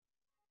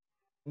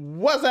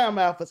What's up,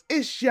 Alphas?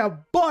 It's your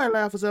boy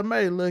Alphas and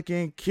May,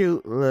 looking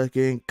cute,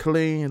 looking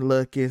clean,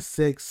 looking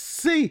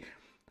sexy.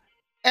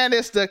 And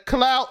it's the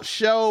Clout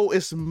Show.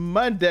 It's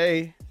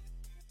Monday,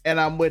 and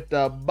I'm with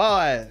the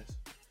boys.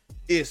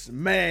 It's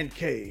Man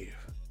Cave.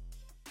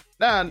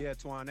 Now, Yeah,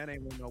 Twan, that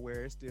ain't going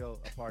nowhere. It's still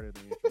a part of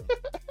the intro.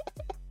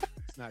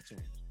 It's not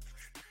changed.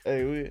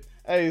 we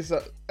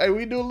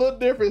do a little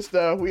different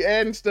stuff. We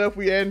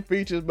adding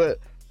features, but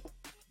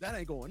that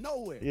ain't going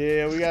nowhere.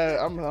 yeah, we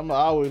got. I'm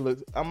always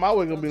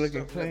gonna be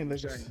looking clean.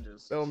 That's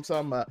what I'm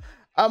talking about.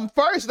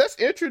 First, let's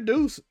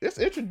introduce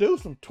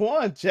from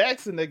Twan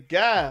Jackson, the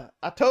guy.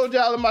 I told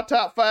y'all in my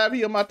top 5,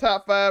 he in my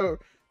top 5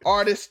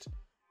 artist.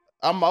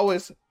 I'm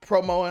always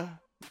promoting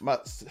my.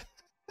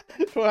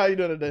 Twan, how you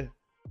doing today?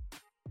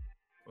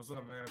 What's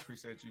up, man?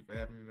 Appreciate you for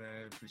having me,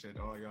 man. Appreciate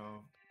all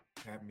y'all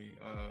having me.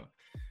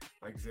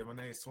 Like I said, my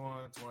name's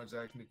Twan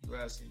Jackson. If you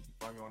ask me, you can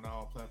find me on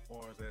all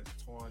platforms at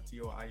Twan,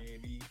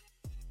 T-O-I-N-E.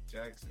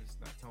 Jackson, it's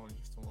not Tony,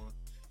 it's Twan.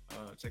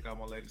 Check out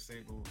my latest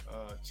single,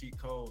 Cheat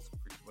Codes,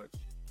 pretty much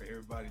for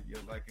everybody. You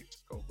like it,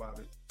 just go about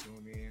it,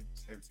 tune in,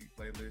 save it to your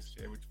playlist,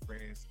 share with your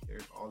friends,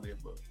 all the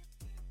above.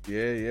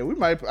 Yeah.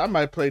 I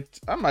might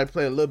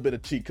play a little bit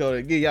of Cheat Code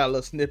and give y'all a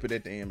little snippet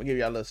at the end. I'll give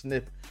y'all a little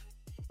snippet.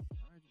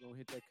 You gonna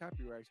hit that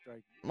copyright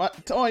strike?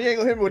 Tony, you ain't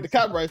gonna hit me with the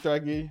copyright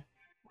strike, yeah.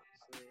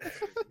 I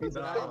don't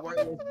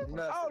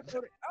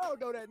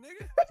know that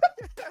nigga.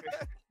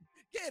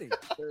 Get it.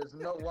 There's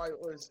no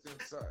whitelist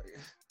inside.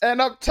 And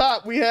up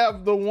top, we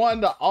have the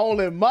one, the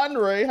only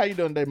Monray. How you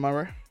doing today,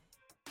 Monray?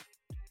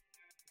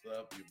 What's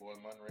up, your boy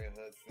Monray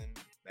Hudson,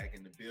 back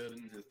in the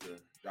building just to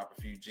drop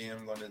a few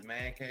gems on this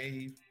Man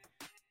Cave.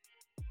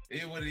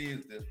 It is what it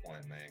is at this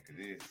point, man,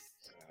 because it's...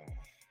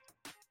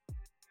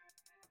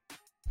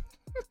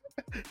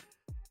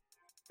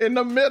 In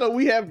the middle,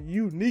 we have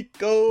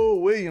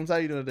Unico Williams. How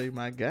you doing today,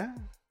 my guy?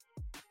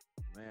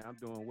 Man, I'm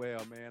doing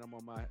well, man. I'm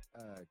on my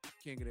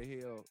King of the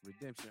Hill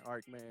redemption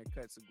arc, man.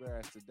 Cut some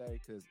grass today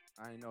because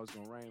I didn't know it was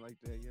going to rain like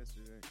that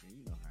yesterday. And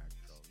you know how it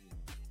goes.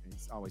 And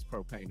it's always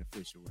propane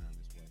official around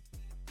this way.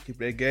 Keep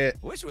that gas.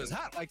 Wish it was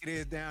hot like it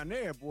is down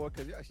there, boy,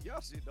 because y'all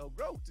shit don't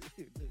grow.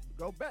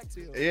 Go back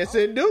to it. Yes,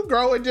 it do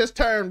grow. It just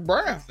turned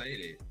brown.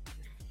 Say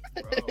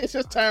that. It's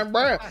just turned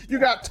brown. You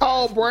got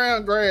tall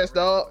brown grass,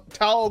 dog.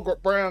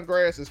 Brown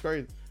grass is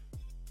crazy.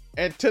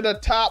 And to the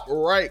top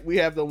right, we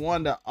have the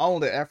one, the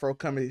only Afro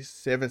Comedy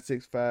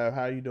 765.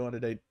 How you doing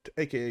today,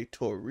 aka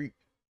Tariq?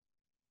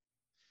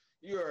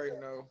 You already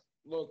know,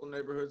 local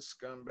neighborhood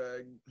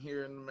scumbag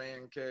here in the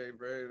Man Cave,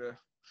 ready to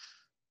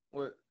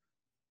what?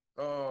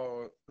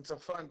 Oh, it's a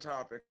fun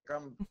topic.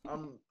 I'm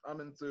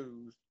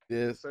enthused.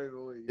 Yes, to say the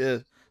least.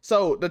 yes.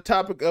 So the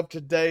topic of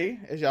today,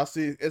 as y'all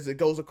see, as it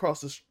goes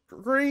across the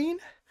screen,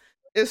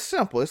 it's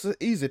simple. It's an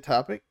easy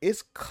topic.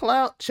 It's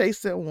clout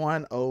chasing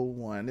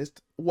 101.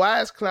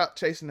 Why is clout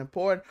chasing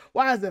important?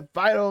 Why is it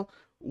vital?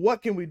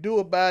 What can we do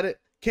about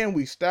it? Can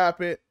we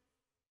stop it?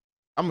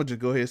 I'm gonna just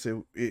go ahead and say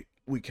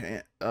we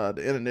can't. The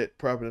internet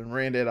probably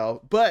ran that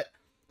off. But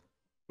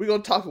we're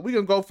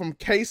gonna go from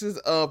cases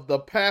of the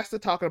pastor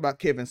talking about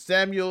Kevin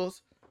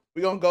Samuels.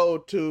 We're gonna go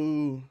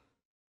to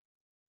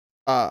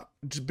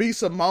B.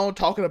 Simone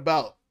talking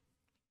about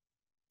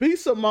B.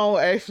 Simone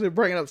actually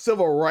bringing up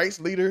civil rights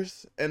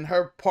leaders and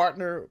her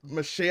partner,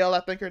 Michelle,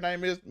 I think her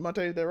name is.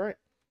 Monte, is that right?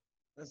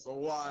 It's a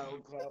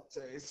wild clout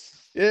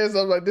chase. Yeah,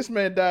 so I'm like, this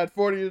man died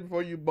 40 years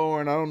before you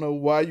born. I don't know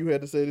why you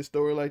had to say this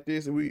story like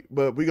this,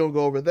 but we're going to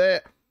go over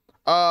that.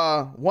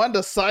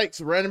 Wanda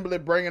Sykes randomly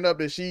bringing up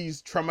that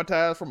she's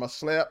traumatized from a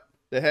slap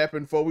that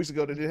happened 4 weeks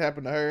ago that didn't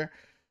happen to her.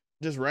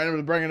 Just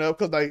randomly bringing it up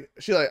because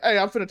she's like, hey,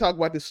 I'm finna talk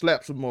about this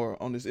slap some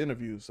more on this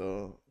interview,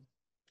 so...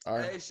 All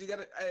right. Hey,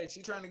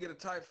 she trying to get a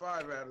type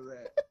 5 out of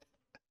that.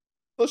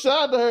 So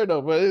shout out to her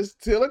though, but it's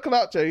still a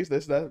clout chase.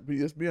 Let's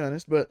be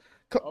honest. But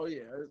oh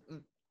yeah,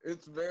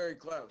 it's very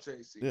clout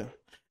chasing. Yeah.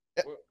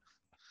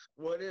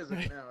 What is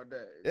it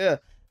nowadays? Yeah.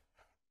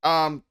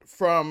 I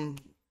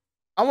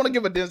want to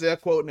give a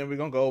Denzel quote, and then we're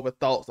gonna go over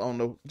thoughts on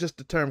the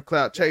term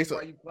clout chaser.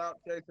 Why you clout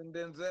chasing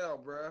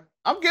Denzel, bruh?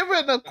 I'm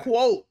giving a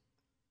quote.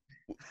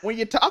 When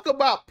you talk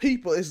about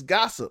people, it's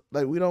gossip.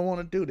 Like, we don't want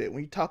to do that.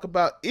 When you talk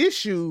about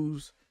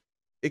issues,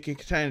 it can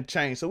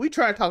change. So we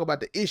try to talk about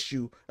the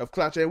issue of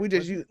clout chasing.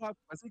 Was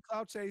he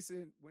clout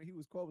chasing when he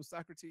was quoting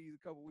Socrates a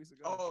couple weeks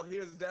ago? Oh, he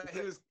was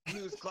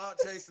clout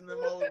chasing them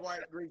old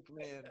white Greek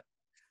men.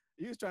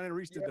 He was trying to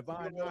reach the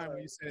divine mind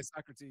when you said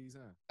Socrates,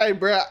 huh? Hey,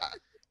 bro.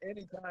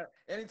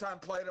 Anytime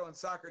Plato and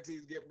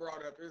Socrates get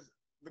brought up, is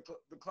the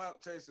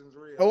clout chasing's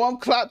real. Oh, I'm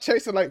clout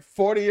chasing like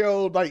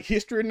 40-year-old like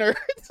history nerds.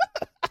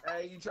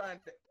 Hey, you trying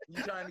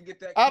to get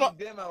that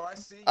demo? I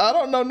see. I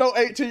don't know no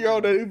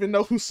 18-year-old that even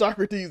know who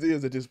Socrates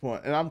is at this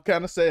point, and I'm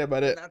kind of sad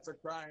about it. That's a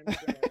crime.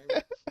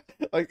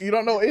 Like, you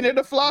don't know any of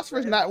the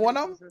philosophers, not one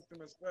of them,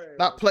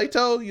 not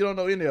Plato. You don't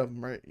know any of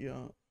them, right? You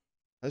know,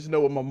 I just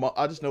know what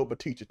my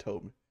teacher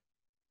told me.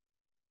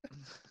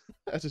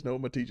 I just know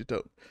what my teacher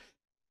told me.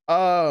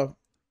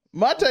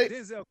 Monte.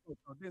 Denzel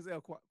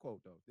quote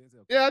though.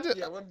 Yeah,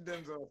 what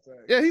did Denzel say?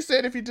 Yeah, he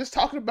said if you're just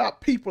talking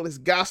about people, it's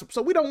gossip.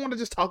 So we don't want to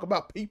just talk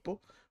about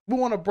people. we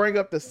want to bring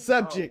up the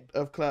subject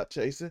of clout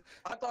chasing.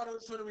 I thought it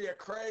was going to be a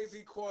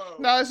crazy quote.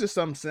 No, it's just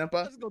something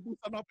simple. Let's go do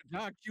something off of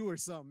John Q or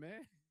something,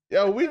 man.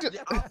 Yo, we just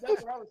Yeah,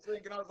 that's what I was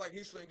thinking. I was like,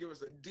 he's going to give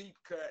us a deep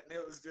cut, and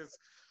it was just,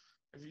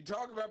 if you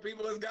talk about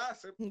people as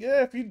gossip.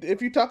 yeah.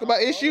 If you talk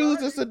about issues,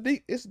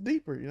 Alrighty. it's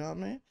deeper. You know what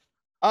I mean?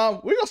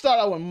 We're gonna start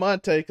out with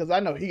Monte because I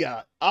know he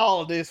got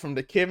all of this from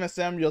the Kevin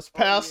Samuels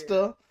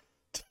pastor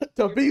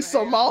to be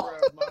Samal.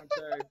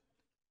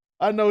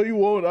 I know he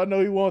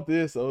want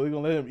this, so we're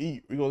gonna let him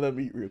eat. We're gonna let him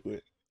eat real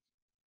quick.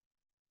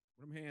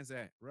 Where them hands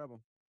at? Rub 'em.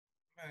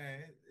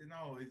 Man,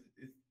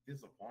 it's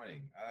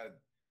disappointing.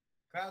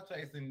 Cloud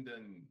chasing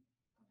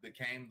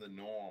became the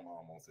norm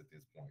almost at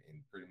this point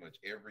in pretty much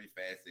every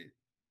facet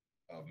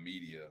of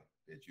media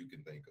that you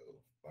can think of.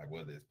 Like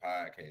whether it's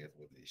podcasts,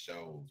 whether it's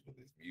shows, whether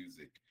it's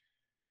music,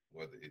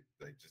 whether it's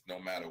like just no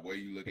matter where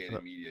you look at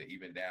in media,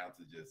 even down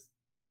to just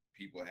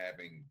people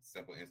having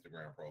simple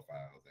Instagram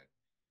profiles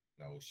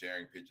and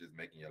sharing pictures,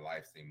 making your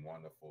life seem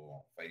wonderful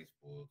on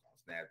Facebook, on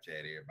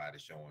Snapchat, everybody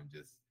showing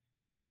just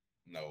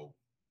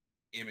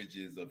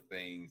images of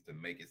things to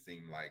make it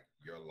seem like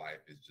your life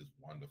is just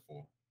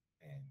wonderful,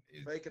 and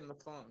it's Faking the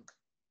funk.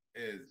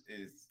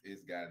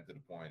 It's gotten to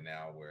the point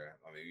now where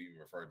we even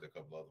referred to a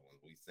couple other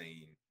ones. We've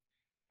seen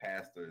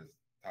pastors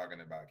talking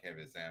about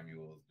Kevin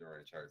Samuels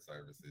during church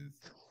services.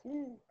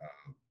 I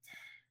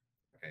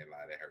can't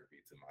lie, that hurt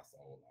me to my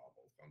soul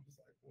almost. I'm just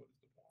like, what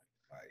is the point?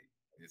 Like,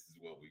 this is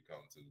what we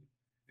come to.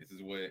 This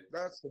is what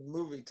That's the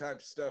movie type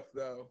stuff,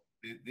 though.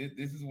 This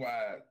is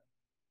why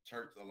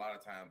church a lot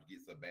of times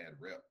gets a bad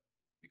rep,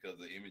 because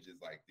of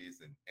images like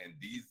this, and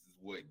this is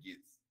what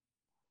gets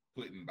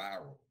put in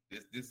viral.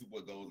 This is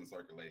what goes in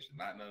circulation,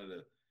 not none of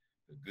the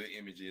good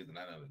images and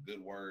none of the good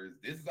words.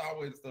 This is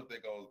always the stuff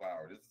that goes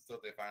viral. This is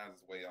stuff that finds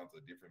its way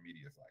onto different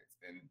media sites,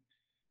 and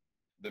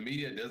the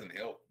media doesn't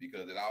help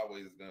because it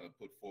always is going to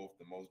put forth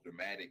the most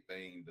dramatic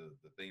thing, the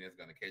thing that's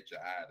going to catch your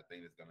eye, the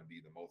thing that's going to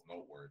be the most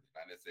noteworthy,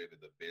 not necessarily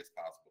the best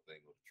possible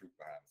thing or the truth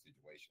behind the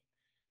situation.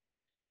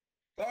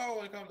 So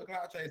when it comes to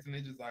clout chasing,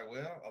 it's just like,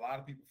 well, a lot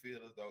of people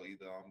feel as though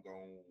either I'm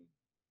going to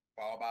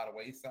fall by the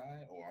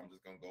wayside or I'm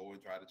just going to go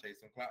and try to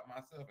chase some clout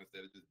myself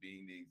instead of just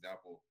being the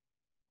example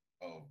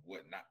of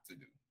what not to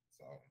do.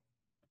 So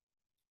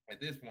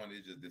at this point,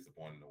 it's just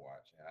disappointing to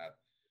watch.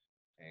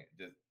 And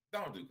just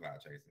don't do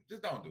clout chasing.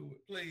 Just don't do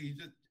it. Please,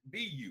 just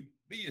be you.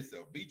 Be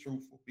yourself. Be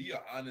truthful. Be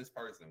an honest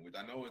person, which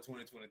I know in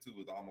 2022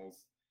 is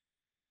almost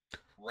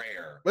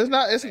rare. But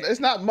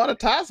it's not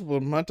monetizable,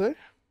 Monte.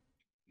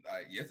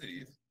 Yes, it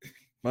is.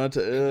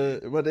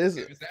 Monte, what is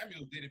it? Kevin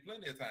Samuels did it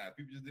plenty of times.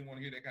 People just didn't want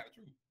to hear that kind of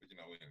truth. But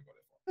we didn't go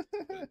that far.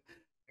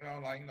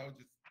 But,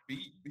 just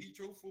be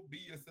truthful.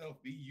 Be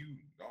yourself. Be you.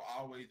 Don't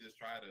always just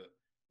try to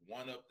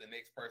one up the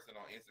next person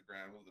on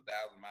Instagram who's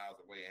 1,000 miles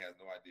away and has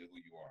no idea who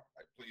you are.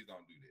 Like, please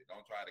don't do that.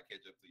 Don't try to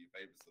catch up to your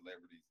favorite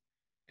celebrities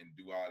and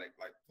do all that.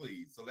 Like,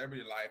 please,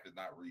 celebrity life is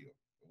not real.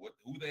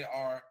 Who they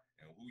are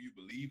and who you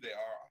believe they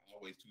are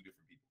always two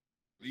different people.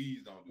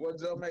 Please don't do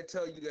What Joe may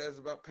tell you guys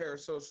about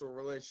parasocial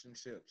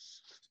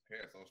relationships.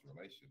 Parasocial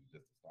relationships,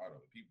 just the start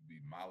of it. People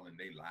be modeling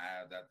their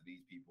lives after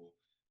these people.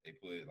 They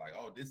put like,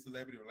 oh, this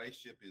celebrity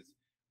relationship is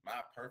my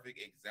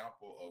perfect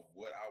example of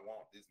what I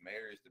want this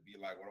marriage to be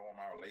like, what I want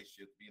my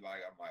relationship to be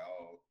like. I'm like,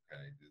 oh,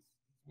 okay, this is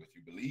what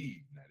you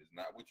believe. That is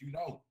not what you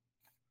know.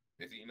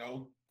 Next thing you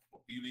know, a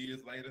few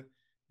years later,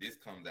 this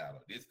comes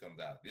out.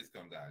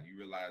 You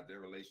realize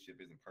their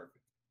relationship isn't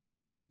perfect.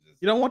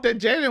 You don't want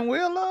that Jaden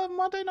Will love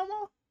Monte no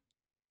more?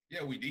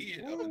 Yeah, we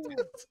did. Up until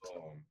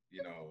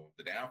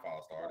the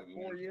downfall started.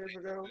 3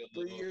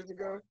 years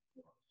ago.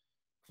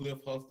 Cliff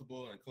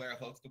Huxtable and Claire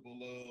Huxtable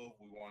love.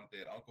 We wanted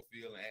that Uncle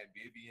Phil and Aunt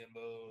Vivian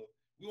love.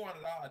 We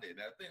wanted all that.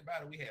 Now, think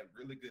about it. We have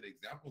really good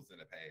examples in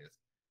the past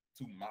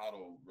to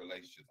model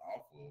relationships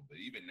off of.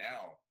 But even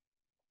now,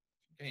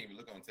 you can't even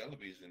look on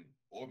television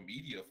or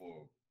media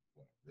for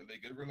a really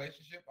good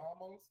relationship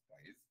almost.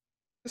 Like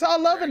it's all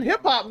love and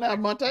hip hop now,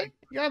 Monte.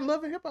 You got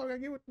love and hip hop. You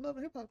gotta get with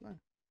love and hip hop now.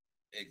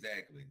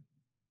 Exactly.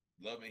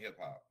 Love and hip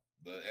hop.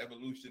 The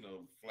evolution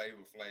of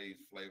Flavor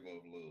Flav's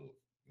Flavor of Love.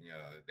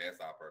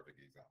 That's our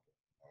perfect example.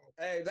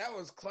 Hey, that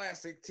was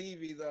classic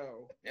TV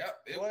though. Yep,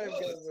 it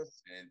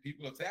was. And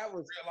people have taken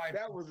real life.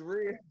 That was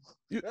real.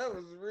 That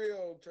was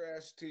real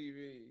trash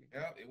TV.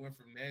 Yep, it went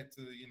from that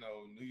to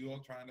New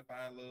York Trying to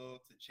Find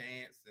Love to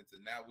Chance, and to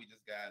now we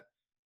just got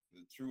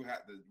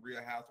the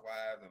Real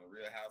Housewives and the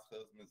Real House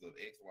Husbands of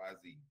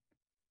XYZ.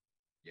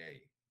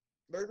 Yay.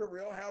 They're the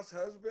Real House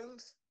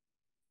Husbands?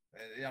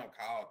 They don't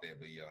call it that,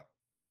 but yeah.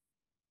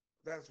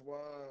 That's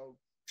wild.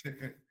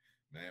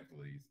 Man,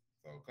 please.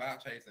 So clout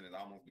chasing has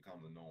almost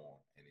become the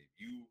norm. And if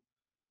you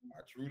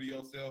are true to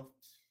yourself,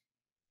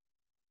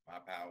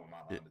 my power,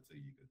 my honor to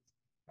you. Because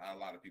not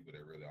a lot of people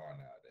that really are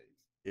nowadays.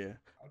 Yeah.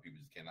 A lot of people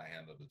just cannot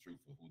handle the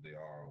truth of who they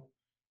are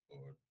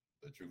or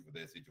the truth of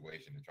their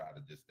situation and try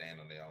to just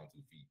stand on their own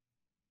 2 feet.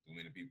 Too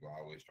many people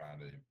are always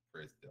trying to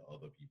impress the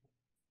other people.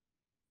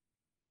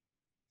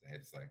 I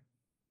had to say.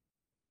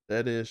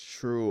 That is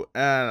true.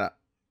 And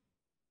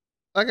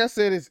like I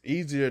said, it's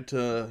easier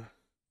to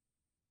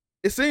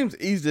it seems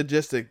easier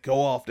just to go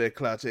off that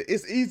clout chase.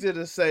 It's easier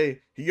to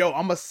say, yo,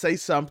 I'm gonna say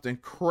something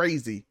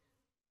crazy.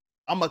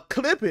 I'm gonna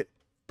clip it,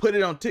 put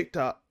it on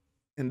TikTok,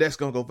 and that's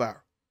gonna go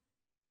viral.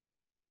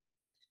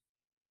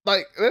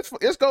 Like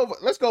let's go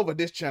over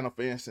this channel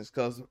for instance,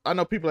 because I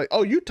know people like,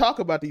 oh, you talk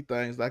about these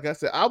things. Like I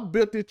said, I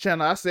built this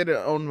channel. I said it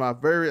on my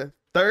very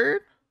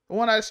third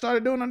one I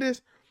started doing on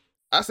this.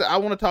 I said I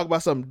want to talk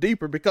about something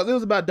deeper because it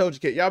was about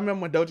Doja Cat. Y'all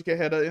remember when Doja Cat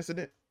had an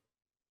incident?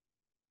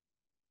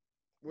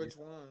 Which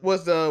one?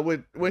 Was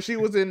when she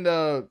was in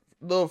the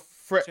little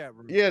Chat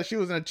room. yeah, she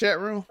was in the chat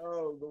room.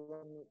 Oh, the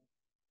one.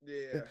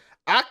 Yeah.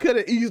 I could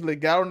have easily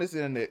got on this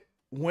internet,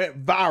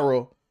 went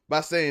viral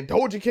by saying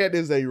Doja Cat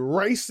is a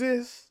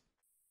racist,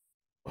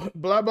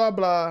 blah blah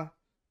blah,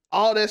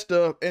 all that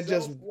stuff, and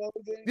just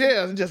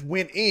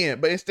went in.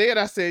 But instead,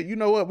 I said, you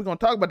know what, we're gonna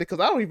talk about it because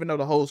I don't even know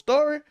the whole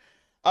story.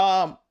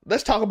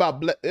 Let's talk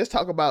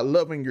about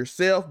loving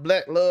yourself,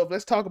 black love.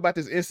 Let's talk about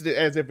this incident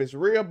as if it's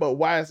real, but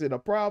why is it a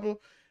problem?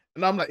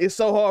 And I'm like, it's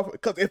so hard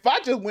because if I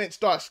just went and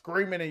start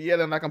screaming and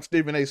yelling like I'm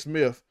Stephen A.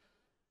 Smith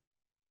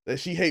that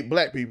she hate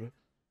black people,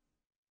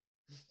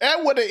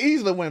 that would have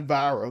easily went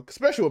viral,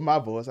 especially with my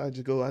voice. I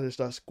just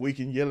start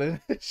squeaking, yelling,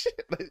 and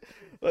shit.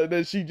 Like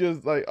that. She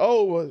just like,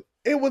 oh,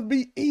 it would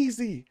be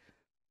easy,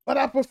 but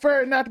I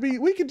prefer it not to be.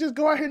 We can just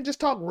go out here and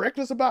just talk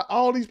reckless about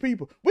all these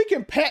people. We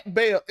can Pat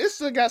Bev. It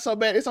still got so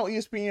bad. It's on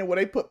ESPN where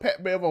they put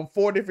Pat Bev on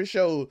 4 different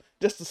shows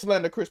just to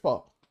slander Chris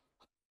Paul.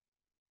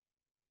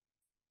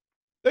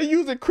 They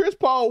using Chris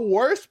Paul's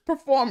worst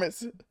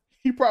performance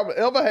he probably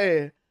ever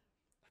had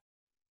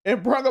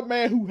and brought a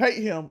man who hate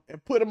him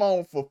and put him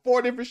on for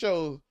 4 different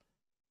shows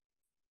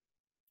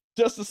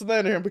just to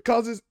slander him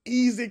because it's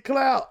easy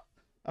clout.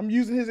 I'm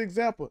using his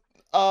example.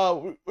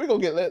 We're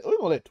gonna let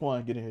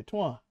Twan get in here.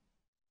 Twan,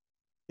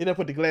 he didn't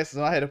put the glasses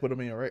on. I had to put them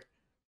in, right?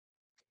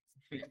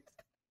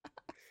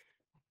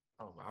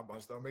 I'm about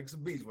to start making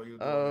some beats while you're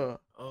doing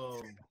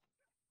that.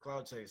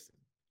 Cloud chasing.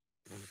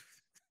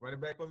 Run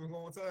it back for me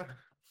one more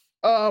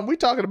time. We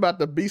talking about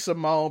the B.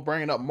 Simone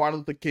bringing up Martin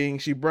Luther King.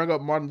 She bring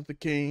up Martin Luther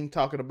King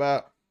talking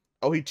about,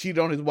 oh, he cheated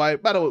on his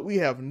wife. By the way, we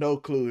have no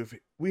clue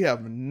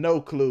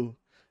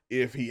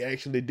if he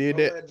actually did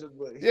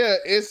Allegedly. that. Yeah,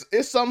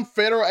 it's some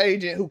federal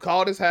agent who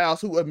called his house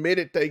who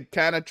admitted they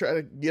kind of try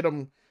to get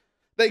him.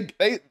 They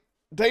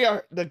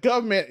are the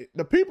government.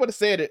 The people that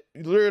said it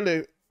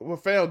literally were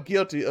found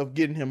guilty of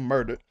getting him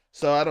murdered.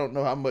 So I don't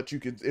know how much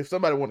you can. If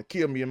somebody want to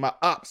kill me and my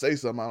op say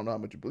something, I don't know how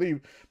much you believe.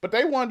 But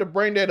they wanted to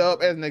bring that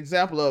up as an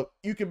example of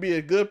you can be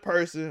a good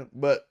person,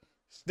 but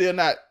still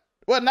not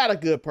a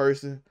good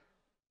person,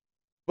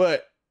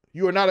 but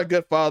you are not a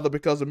good father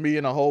because of me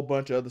and a whole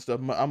bunch of other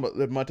stuff. I'm gonna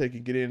let Monte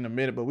can get in a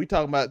minute, but we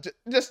talking about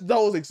just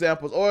those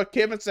examples. Or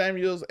Kevin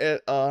Samuels at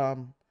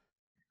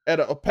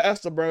a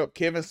pastor brought up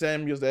Kevin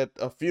Samuels at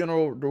a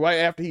funeral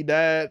right after he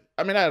died.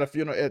 I mean, not at a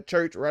funeral, at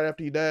church right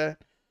after he died,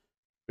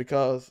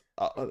 because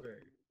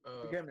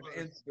Giving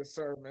the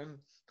sermon.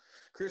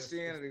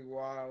 Christianity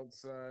wild,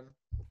 son.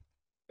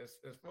 As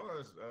far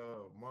as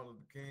Martin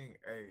Luther King,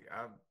 hey,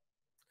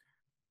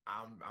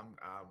 I'm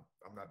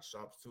not the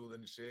sharpest tool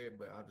in the shed,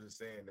 but I'm just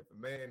saying if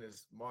a man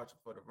is marching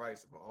for the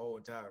rights of a whole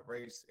entire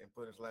race and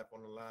putting his life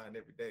on the line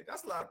every day,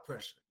 that's a lot of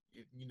pressure.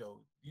 You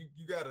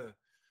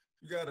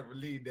gotta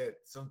relieve that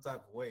some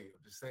type of way.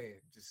 I'm just saying,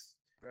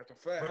 that's a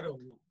fact. Brother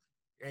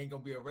ain't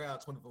gonna be around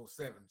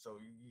 24/7, so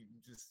you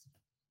just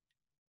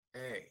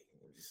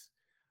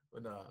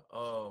But nah,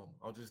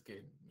 I'm just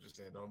kidding. I'm just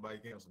saying, don't nobody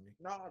cancel me.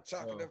 No,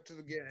 chalk it up to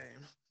the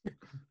game.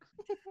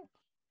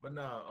 But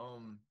nah,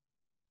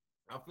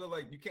 I feel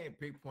like you can't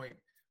pinpoint.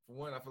 For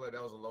one, I feel like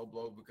that was a low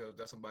blow because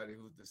that's somebody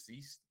who's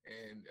deceased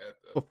and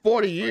for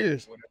 40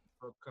 years.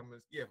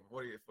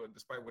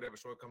 Despite whatever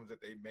shortcomings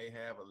that they may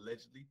have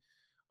allegedly,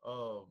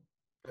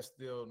 that's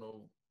still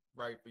no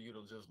right for you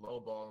to just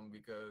lowball them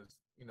because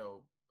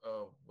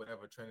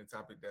whatever trending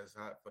topic that's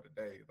hot for the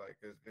day. Like,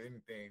 if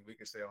anything, we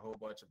could say a whole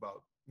bunch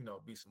about,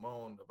 B.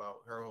 Simone, about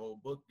her whole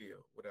book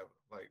deal, whatever.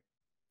 Like,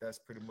 that's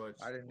pretty much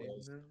I didn't even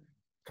know.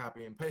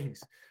 Copy and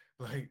paste.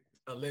 Like,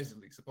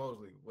 allegedly,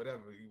 supposedly,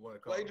 whatever you want to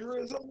call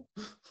plagiarism.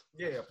 it.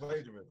 Yeah,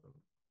 plagiarism.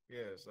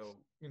 Yeah, so,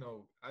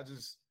 I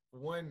just, for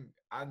one,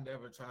 I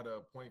never try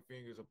to point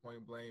fingers or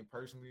point blame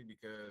personally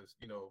because,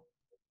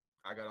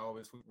 I got to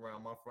always sweep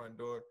around my front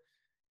door.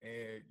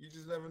 And you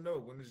just never know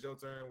when it's your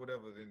turn,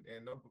 whatever.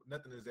 And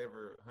nothing is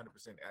ever 100%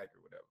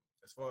 accurate, whatever.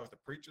 As far as the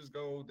preachers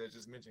go, that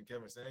just mentioned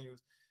Kevin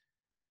Samuels,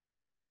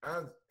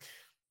 I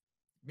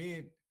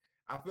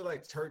feel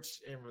like church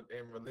and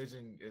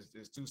religion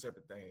is two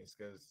separate things.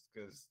 Because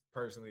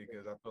personally,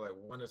 I feel like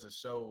one is a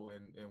show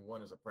and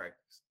one is a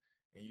practice,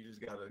 and you just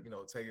gotta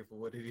take it for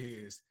what it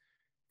is.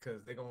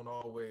 Because they're gonna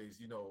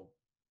always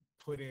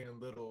put in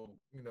little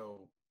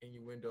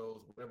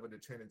innuendos, whatever the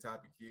trending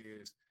topic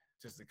is,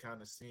 just to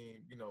kind of seem,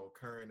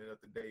 current and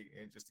up to date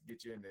and just to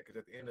get you in there. Because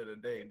at the end of the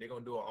day, they're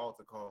going to do an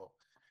altar call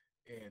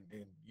and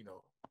then,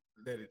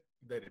 let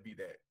it be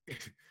that.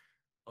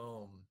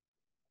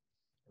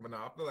 But no,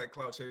 I feel like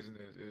clout chasing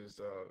is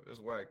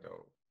whack,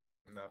 though.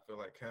 And I feel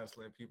like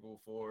canceling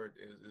people for it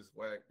is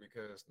whack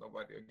because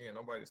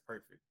nobody's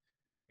perfect.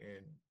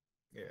 and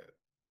yeah,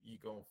 you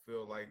gonna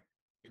feel like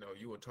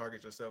you will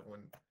target yourself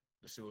when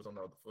the shoe is on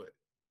the other foot.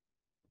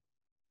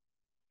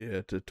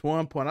 Yeah, to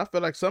one point, I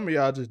feel like some of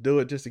y'all just do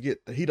it just to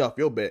get the heat off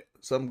your back.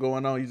 Something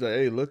going on, he's like,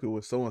 "Hey, look at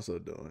what so and so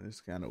doing."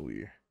 It's kind of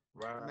weird.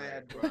 Right,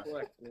 Mad right.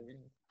 deflecting.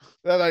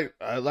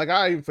 Like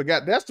I even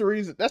forgot. That's the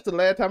reason. That's the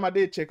last time I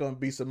did check on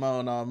B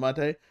Simone on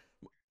Monday.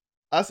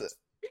 I said,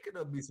 Speaking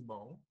of B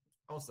Simone,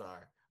 I'm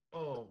sorry.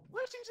 Was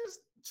she just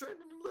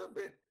trending a little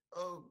bit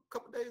a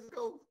couple days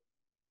ago?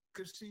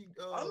 Cause she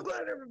I'm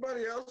glad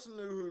everybody else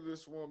knew who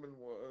this woman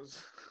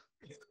was.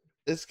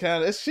 it's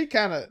kind of she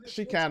kind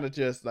of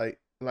just like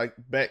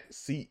back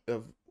seat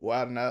of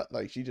wilding out.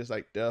 Like she just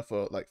like there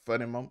for like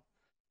funny moment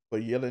for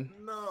yelling.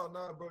 No,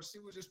 bro. She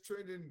was just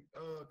trending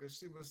because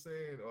she was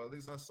saying, or at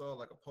least I saw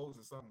like a post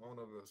or something on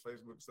her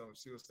Facebook or something.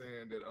 She was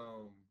saying that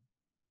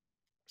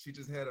she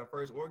just had her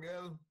first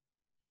orgasm.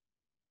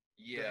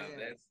 Yeah, Damn.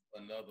 that's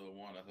another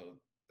one of her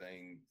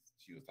things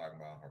she was talking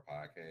about on her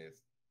podcast.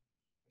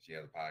 She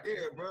has a podcast.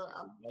 Yeah, bro.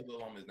 Another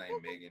woman is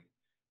named Megan.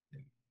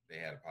 And they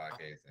had a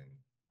podcast, and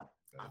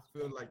I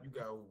feel like you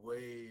got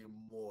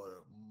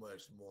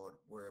much more to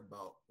worry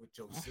about with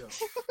yourself.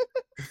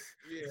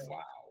 Yeah,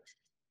 wow.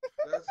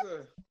 that's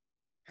a.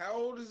 How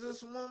old is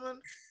this woman?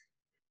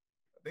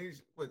 I think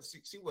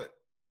she what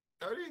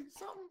 30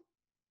 something?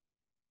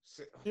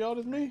 She old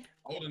as me.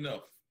 Old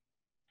enough.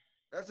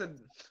 That's a.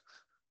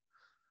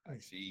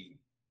 Like she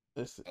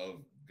Listen,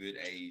 of good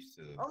age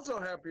to. I'm so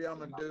happy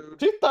I'm a dude.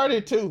 she's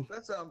 32.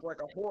 That sounds like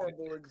a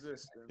horrible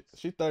existence.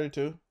 She's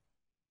 32.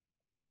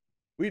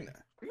 We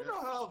You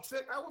know how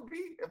upset I would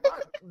be if I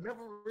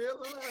never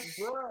realized.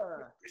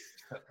 Bruh.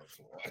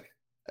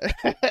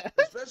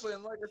 Especially,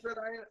 and like I said,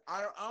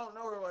 I don't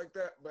know her like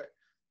that, but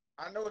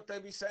I know what they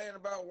be saying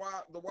about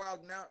the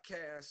Wild and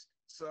Outcast.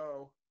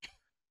 So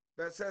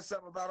that says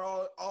something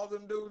about all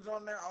them dudes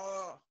on there.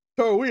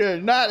 So we are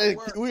not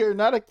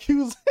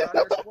accusing.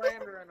 They're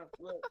slandering them.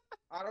 Look,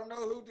 I don't know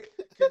who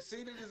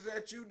Conceited. Is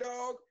that you,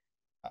 dog?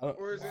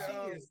 Or is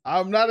it?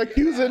 I'm not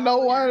accusing no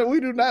one. We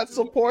do not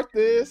support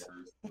this.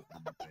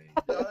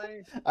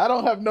 I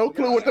don't have no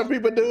clue what them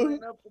people do.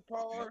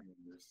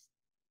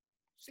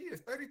 She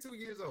is 32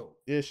 years old.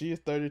 Yeah, she is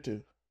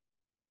 32.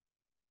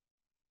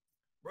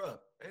 Bruh,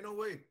 ain't no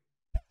way.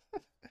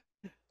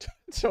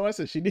 So I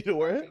said she need to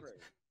work.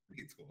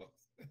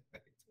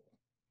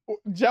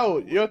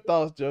 Joe, your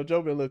thoughts, Joe.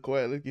 Joe been a little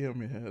quiet. Let's get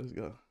him in here. Let's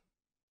go.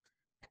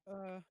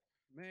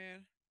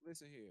 Man,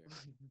 listen here.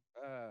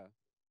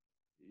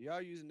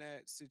 Y'all using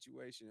that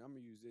situation. I'm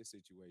gonna use this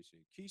situation.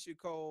 Keisha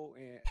Cole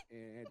and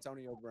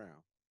Antonio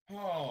Brown.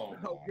 Oh,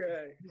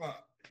 okay.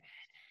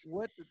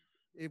 What the,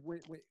 when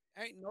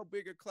ain't no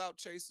bigger clout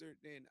chaser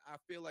than I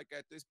feel like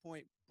at this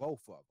point,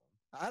 both of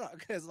them. I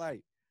don't, cause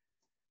like,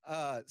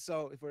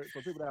 so for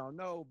people that don't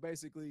know,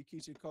 basically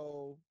Keisha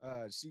Cole,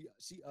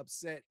 she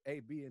upset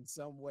AB in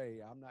some way.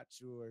 I'm not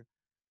sure,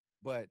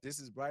 but this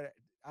is right.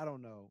 I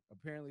don't know.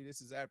 Apparently, this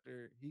is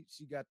after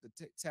she got the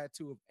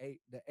tattoo of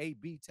the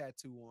AB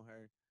tattoo on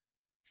her,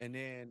 and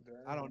then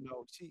I don't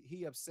know.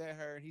 He upset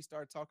her, and he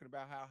started talking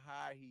about how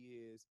high he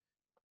is,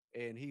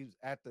 and he's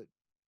at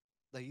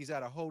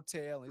a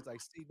hotel, and he's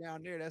like, "See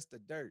down there, that's the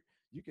dirt.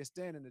 You can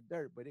stand in the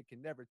dirt, but it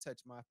can never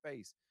touch my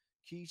face.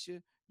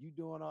 Keisha, you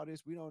doing all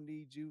this? We don't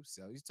need you."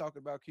 So he's talking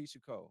about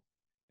Keisha Cole,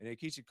 and then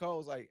Keisha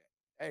Cole's like,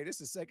 "Hey,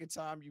 this is the second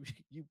time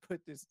you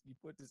put this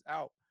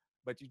out."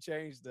 But you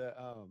changed the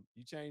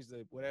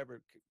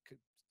whatever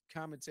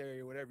commentary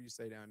or whatever you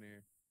say down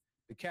there,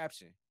 the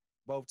caption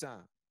both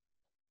times.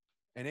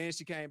 And then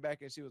she came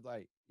back and she was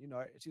like,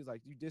 she was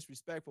like, "You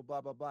disrespectful,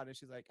 blah blah blah." And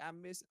she's like,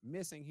 "I'm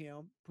missing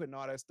him," putting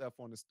all that stuff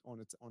on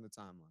the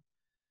timeline.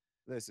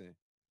 Listen,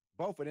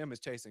 both of them is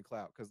chasing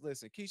clout because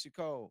listen, Keisha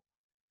Cole,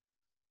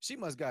 she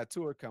must got a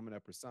tour coming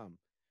up or something.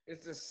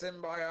 It's a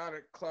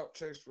symbiotic clout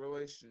chase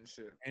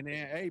relationship. And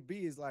then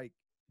AB is like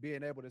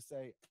being able to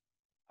say,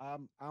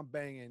 I'm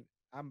banging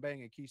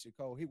Keisha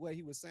Cole. What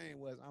he was saying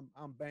was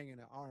I'm banging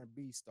an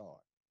R&B star.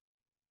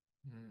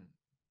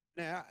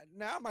 Now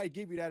I might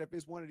give you that if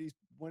it's one of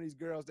these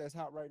girls that's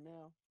hot right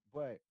now,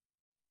 but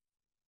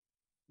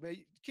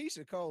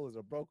Keisha Cole is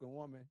a broken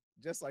woman,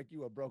 just like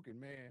you a broken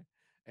man.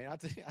 And I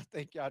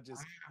think y'all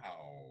just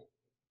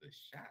the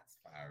shots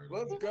fired.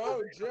 Let's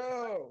go,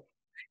 Joe.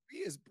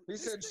 He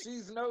said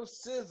she's no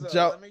SZA.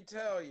 Joe, let me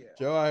tell you.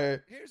 Joe,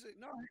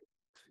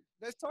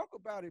 let's talk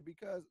about it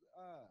because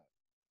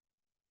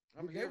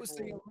they were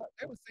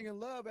singing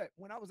love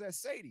when I was at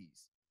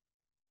Sadie's.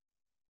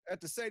 At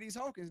the Sadie's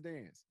Hawkins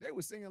dance. They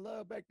were singing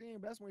love back then.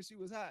 That's when she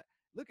was hot.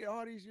 Look at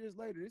all these years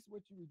later. This is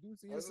what you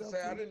reducing yourself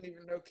to. I didn't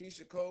even know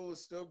Keisha Cole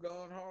is still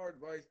going hard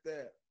like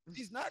that.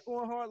 She's not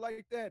going hard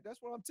like that.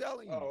 That's what I'm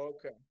telling you. Oh,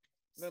 okay.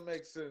 That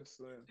makes sense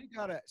then. She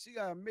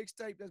got a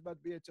mixtape that's about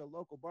to be at your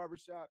local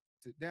barbershop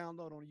to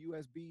download on a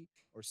USB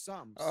or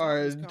something. All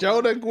right,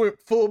 Joe done went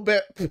full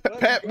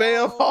Pat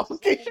Bell on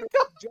Keisha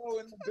Cole. Joe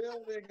in the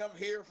building. I'm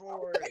here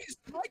for it. I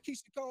like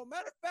Keisha Cole.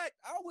 Matter of fact,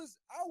 I was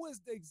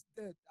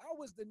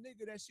the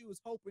nigga that she was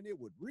hoping it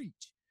would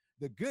reach.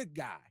 The good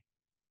guy.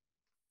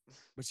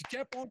 But she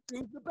kept on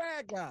choosing the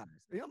bad guys.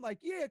 And I'm like,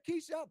 yeah,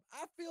 Keisha,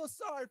 I feel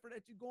sorry for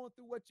that you're going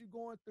through what you're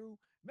going through.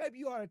 Maybe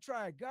you ought to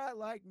try a guy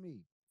like me.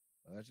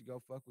 I'll let you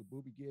go fuck with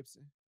Boobie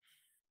Gibson.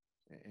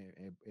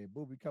 And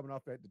Boobie coming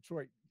off at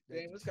Detroit.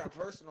 Damn, this got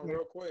personal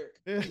real quick.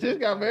 This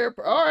got very.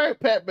 All right,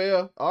 Pat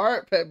Bell. All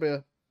right, Pat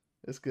Bell.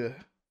 It's good.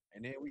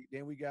 And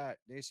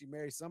then she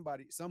married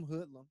somebody, some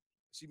hoodlum.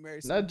 She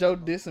married Not some Joe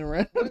hoodlum. Dissing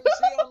Random. Wasn't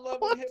she on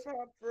Love and Hip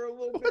Hop for a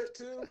little bit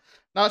too?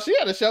 No, she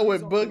had a show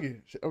with She's on-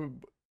 Boogie.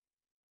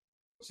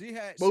 She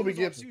Bobby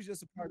Gibson. She was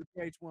just a part of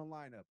the PH1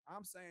 lineup.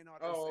 I'm saying all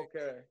that. Oh, to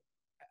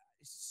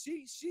say,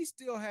 okay. she's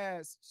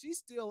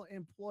still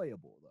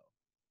employable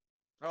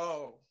though.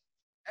 Oh,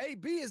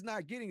 AB is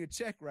not getting a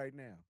check right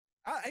now.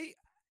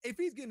 If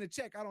he's getting a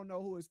check, I don't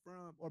know who it's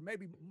from, or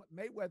maybe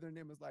Mayweather and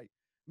them is like,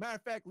 matter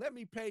of fact, let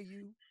me pay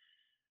you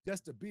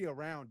just to be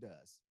around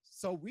us,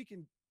 so we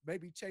can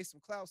maybe chase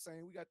some clout,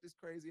 saying we got this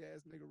crazy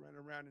ass nigga running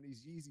around in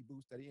these Yeezy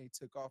boots that he ain't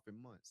took off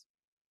in months.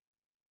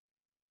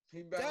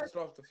 he bounced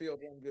off the field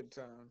one good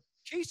time.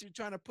 Keisha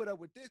trying to put up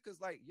with this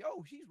because, like,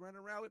 yo, he's running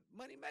around with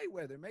Money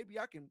Mayweather. Maybe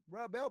I can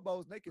rub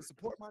elbows and they can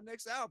support my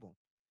next album.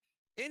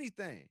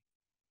 Anything.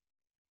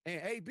 And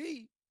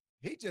AB,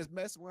 he just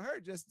messing with her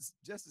just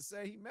to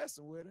say he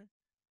messing with her.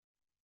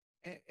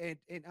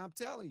 And I'm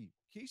telling you,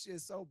 Keisha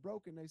is so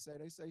broken. They say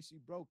she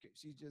broken.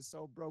 She's just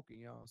so broken,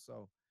 y'all.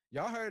 So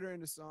y'all heard her in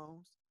the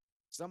songs.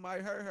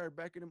 Somebody heard her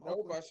back in them.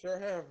 Nope, Oakland. I sure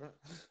haven't.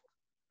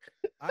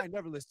 I ain't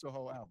never listened to a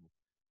whole album.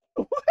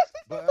 What?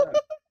 But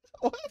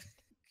What?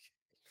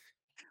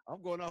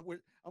 I'm going off with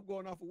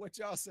what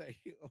y'all say.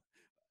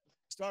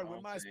 Starting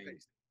with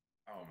MySpace.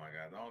 Oh my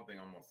God. The only thing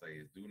I'm going to say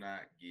is do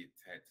not get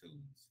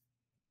tattoos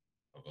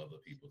of other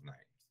people's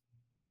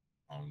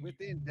names.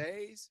 Within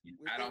days?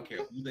 I don't care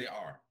who they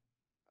are.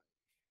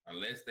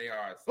 Unless they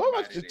are What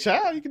about your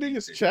child? You can do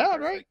your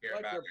child, right?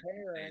 Like your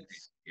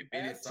parents. If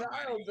it is As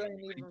somebody child you ain't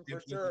really even for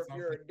different sure or if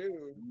you're a something,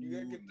 dude. You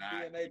gotta do get the not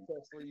DNA do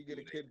test where you get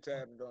a that. kid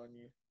tatted on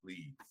you.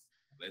 Please.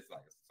 Unless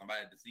like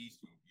somebody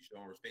deceased you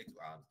show respect to,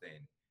 I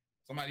understand.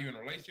 Somebody you're in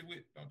a relationship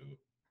with, don't do it.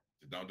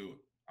 Just don't do it.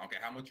 I don't care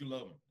how much you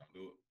love them, don't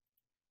do it.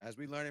 As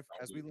we learned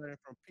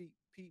from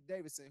Pete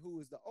Davidson, who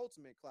is the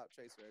ultimate clout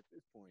chaser at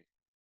this point.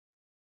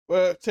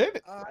 Well, Hey,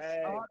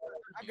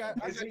 I got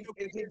is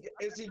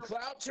he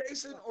clout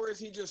chasing or is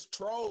he just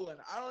trolling?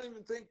 I don't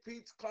even think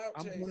Pete's clout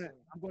chasing.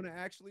 I'm gonna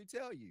actually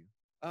tell you.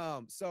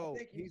 So I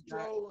think he's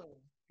got trolling.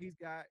 he's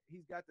got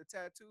the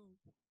tattoo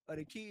of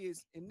the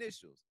kids'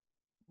 initials.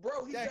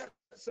 Bro, he got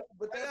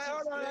but that's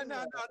No. his thing,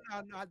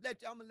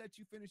 I'm gonna let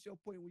you finish your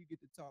point when you get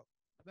to talk.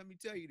 Let me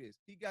tell you this.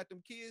 He got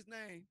them kids'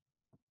 name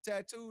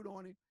tattooed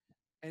on him,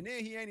 and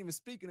then he ain't even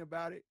speaking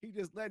about it. He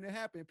just letting it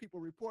happen. People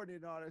reporting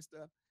it and all that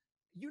stuff.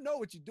 You know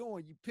what you're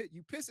doing.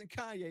 You pissing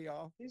Kanye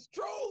off. He's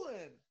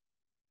trolling.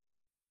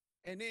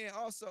 And then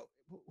also,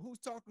 who's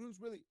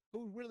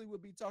who really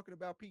would be talking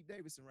about Pete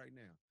Davidson right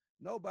now?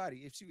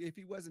 Nobody. If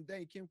he wasn't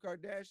dating Kim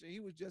Kardashian, he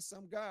was just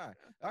some guy.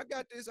 I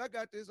got this. I'm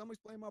gonna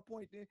explain my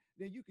point.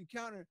 Then you can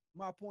counter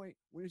my point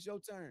when it's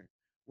your turn.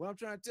 What I'm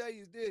trying to tell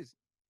you is this: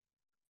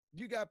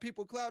 you got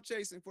people clout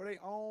chasing for their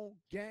own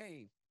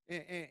game,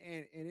 and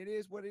it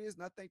is what it is.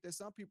 And I think that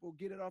some people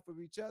get it off of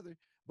each other.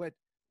 But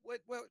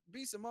what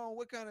B Simone?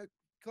 What kind of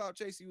clout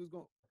chasing was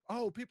going?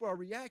 Oh, people are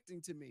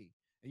reacting to me,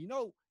 and you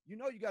know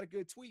you got a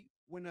good tweet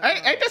when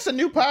ain't this a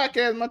new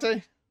podcast,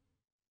 Monte?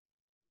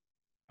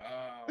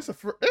 This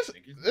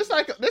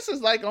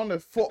is like on the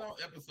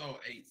fourth episode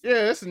 8.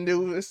 Yeah, it's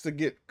new. It's to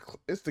get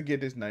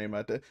his name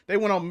out there. They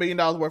went on $1 million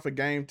worth of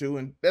game too,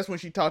 and that's when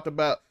she talked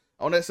about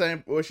on that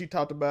same where she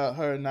talked about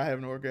her not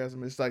having an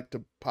orgasm. It's like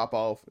to pop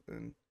off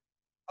and.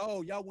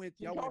 Oh, y'all went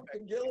back to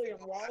Gillian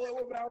Wallow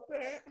about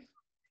that.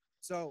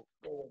 So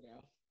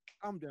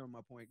I'm done with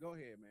my point. Go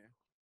ahead,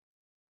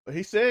 man.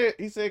 He said,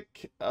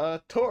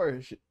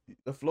 Torres,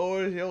 the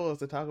floor is yours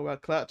to talk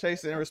about clout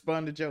chasing and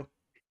respond to Joe.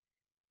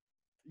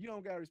 You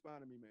don't gotta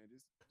respond to me, man.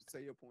 Just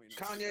say your point.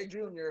 Kanye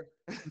Jr.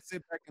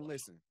 Sit back and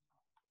listen.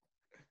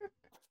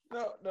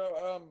 No.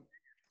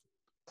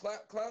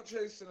 Clout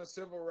chasing a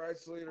civil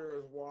rights leader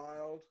is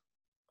wild.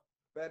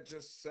 That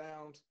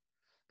sounds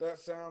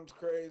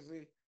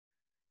crazy.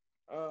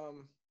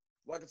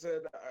 Like I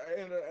said,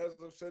 and as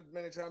I've said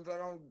many times, I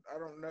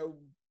don't know.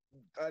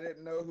 I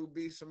didn't know who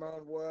B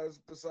Simone was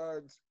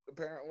besides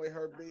apparently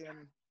her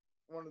being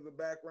one of the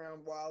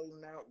background wild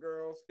and out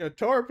girls. Yeah,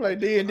 Tori played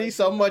D&D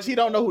so much he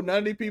don't know who none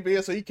of these people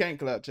is, so he can't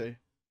clout chase.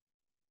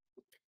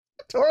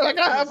 Tori, like,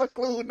 I have a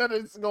clue none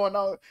of this is going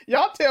on.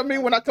 Y'all tell me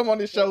when I come on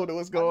this show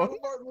what's going on. I know who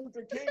Martin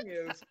Luther King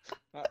is.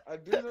 I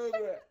do know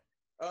that.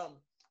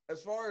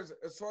 As far as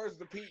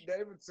the Pete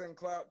Davidson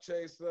clout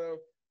chase though,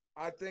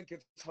 I think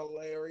it's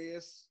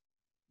hilarious.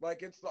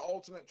 Like it's the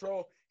ultimate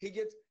troll. He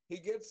gets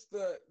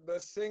the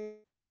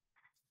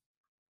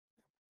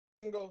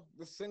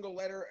single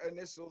letter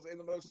initials in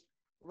the most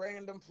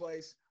random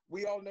place.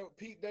 We all know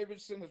Pete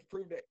Davidson has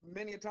proved it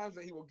many times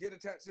that he will get a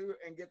tattoo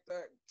and get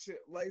that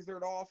shit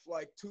lasered off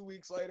like 2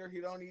 weeks later. He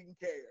don't even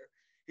care.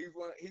 He's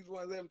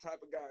one of them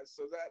type of guys.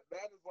 So that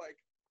is like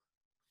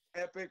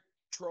epic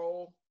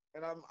troll.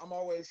 and I'm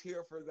always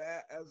here for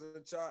that as a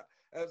child,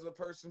 as a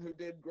person who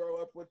did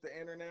grow up with the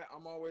internet.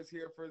 I'm always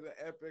here for the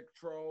epic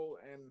troll,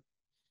 and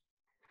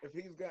if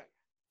he's got,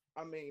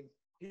 I mean,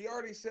 he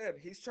already said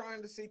he's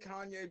trying to see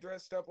Kanye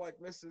dressed up like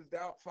Mrs.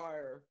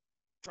 Doubtfire,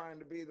 trying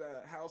to be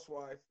the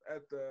housewife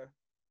at the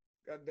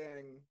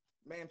goddamn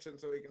mansion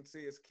so he can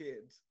see his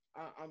kids.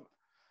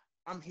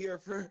 I'm here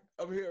for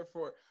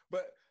it.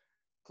 But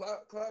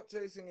clout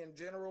chasing in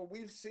general,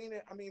 we've seen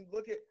it. I mean,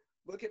 look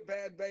at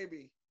Bad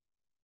Baby.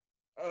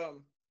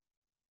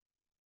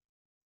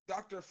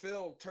 Dr.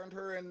 Phil turned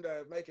her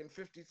into making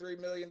 $53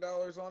 million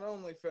on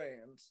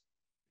OnlyFans.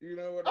 You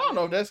know what I don't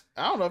know if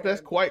mean? that's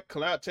And quite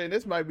clout chasing.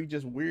 This might be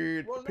just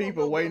weird well,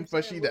 people no, but waiting I'm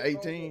for saying she to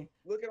look at 18.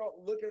 look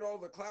at all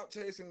the clout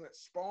chasing that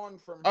spawned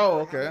from her. Oh, How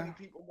okay. many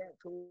people got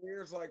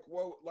careers like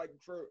whoa, like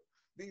for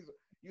these?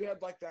 You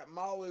had like that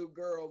Malu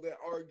girl that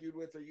argued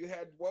with her. You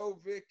had Whoa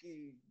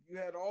Vicky. You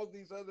had all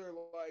these other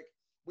like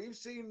we've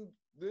seen.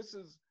 This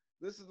is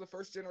the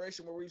first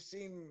generation where we've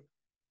seen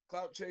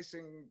clout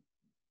chasing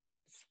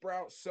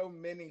sprout so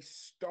many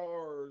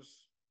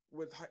stars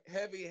with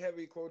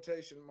heavy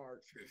quotation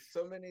marks.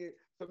 So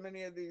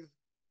many of these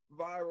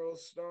viral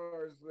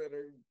stars that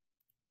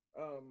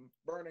are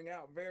burning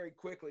out very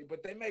quickly,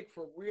 but they make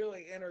for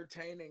really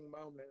entertaining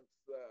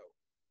moments. Though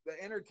the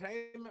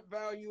entertainment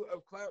value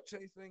of clout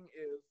chasing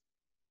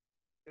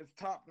is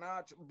top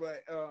notch,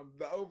 but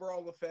the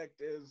overall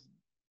effect is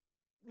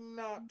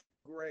not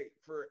great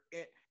for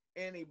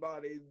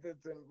anybody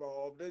that's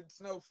involved. It's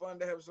no fun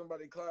to have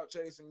somebody clout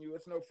chasing you.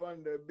 It's no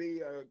fun to be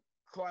a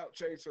clout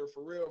chaser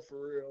for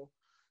real.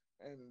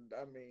 And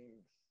I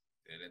mean,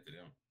 Yeah, that to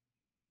them.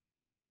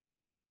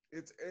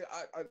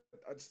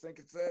 I just think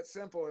it's that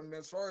simple. And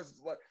as far as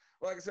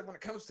like I said, when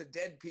it comes to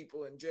dead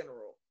people in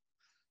general,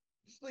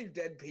 just leave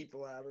dead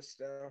people out of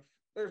stuff.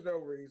 There's no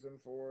reason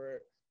for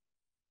it.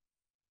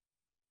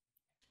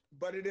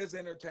 But it is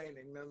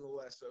entertaining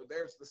nonetheless. So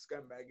there's the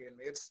scumbag in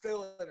me. It's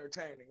still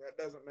entertaining. That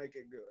doesn't make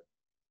it good.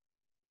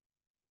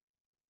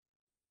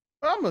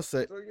 But I'm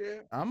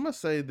gonna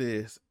say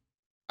this.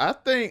 I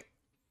think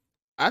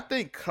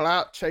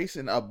clout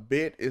chasing a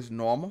bit is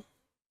normal.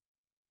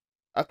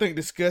 I think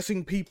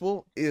discussing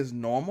people is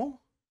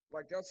normal.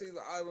 Like y'all see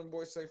the Island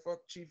Boys say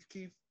 "fuck Chief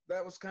Keef."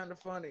 That was kind of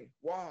funny.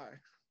 Why?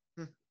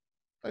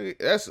 Like,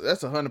 that's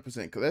 100%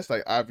 because that's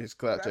like obvious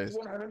clout That's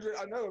chasing. 100.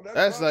 I know.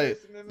 That's like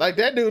like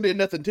that dude did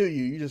nothing to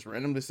you. You just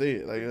randomly say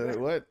it. Like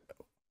Exactly. what?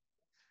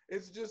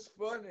 It's just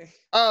funny.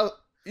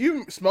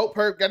 You Smoke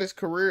Perp got his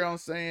career on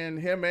saying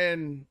him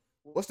and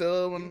what's the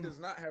other He one? does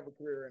not have a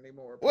career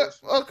anymore. What?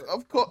 personally.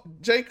 Of course,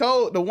 J.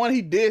 Cole, the one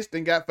he dissed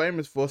and got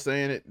famous for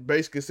saying it,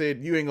 basically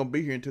said you ain't gonna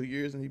be here in 2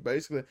 years, and he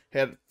basically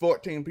had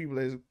 14 people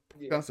at his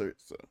Yeah. concert.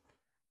 So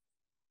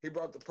He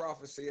brought the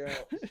prophecy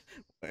out.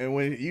 and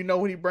when he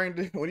bring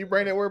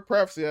that word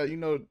prophecy out, you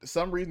know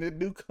some reason it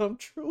do come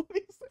true.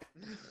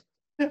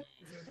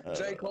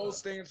 J. Cole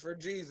stands for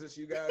Jesus,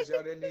 you guys.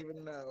 Y'all didn't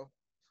even know.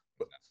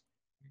 Good.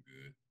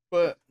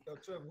 But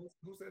Trevor,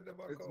 who said that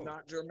about It's Cole?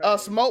 not Jermaine.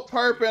 Smoke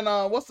Perp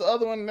and what's the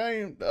other one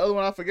name? The other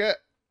one I forgot.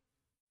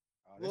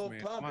 Oh, this Lil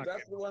man Pump, Monica.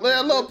 that's the one. Yeah,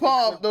 that Lil really-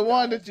 Pump, the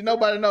one that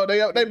nobody know.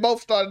 They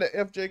both started the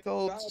FJ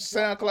Cole Donald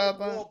Trump SoundCloud called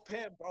thing. Lil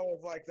Pimp. I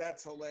was like,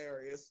 that's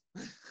hilarious.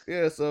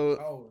 Yeah, so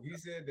Oh, he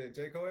said that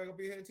J. Cole ain't gonna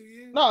be here in 2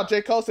 years? no,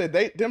 J. Cole said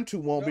them two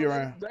won't be No,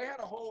 around. They had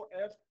a whole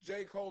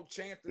J. Cole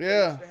chant that Yeah.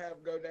 they used to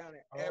have go down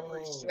at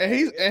every Oh. show.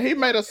 And he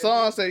made a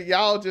song then- say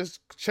y'all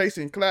just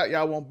chasing clout,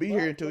 y'all won't be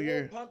here in the 2 Lil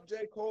years. Pump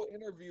J. Cole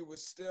interview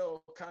was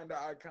still kind of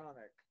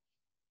iconic.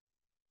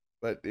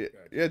 But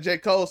yeah, J.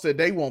 Cole said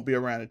they won't be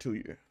around in 2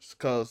 years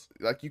because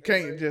like you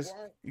can't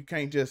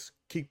They just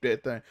keep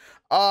that thing.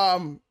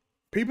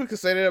 People can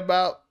say that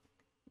about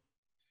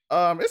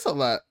it's a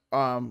lot.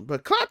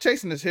 But clout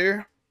chasing is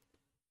here.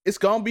 It's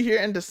gonna be here,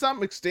 and to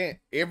some extent,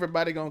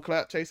 everybody gonna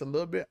clout chase a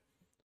little bit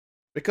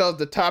because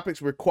the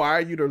topics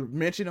require you to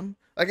mention them.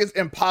 Like it's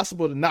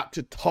impossible not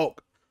to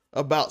talk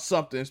about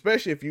something,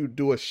 especially if you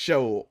do a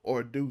show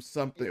or do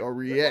something or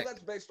react. Well,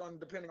 that's based on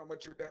depending on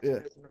what your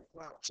definition of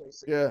clout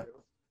chasing Yeah.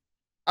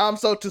 is.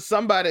 So to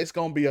somebody, it's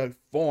gonna be a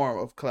form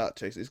of clout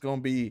chase. It's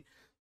gonna be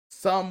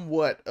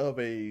somewhat of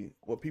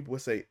what people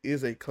would say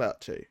is a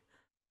clout chase.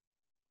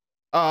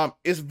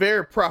 It's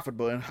very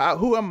profitable, and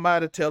who am I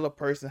to tell a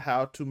person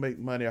how to make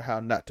money or how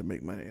not to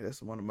make money?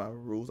 That's one of my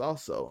rules,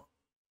 also.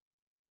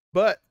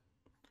 But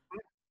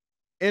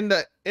in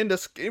the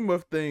scheme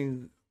of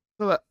things,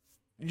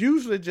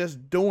 usually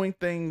just doing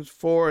things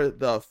for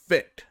the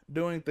effect,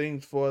 doing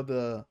things for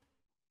the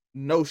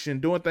notion,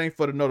 doing things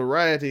for the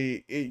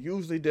notoriety, it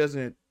usually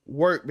doesn't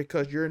work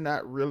because you're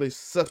not really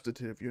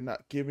substantive. You're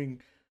not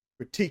giving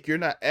critique. You're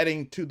not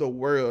adding to the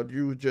world.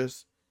 You're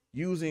just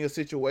using a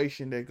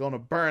situation that's gonna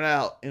burn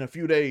out in a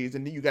few days,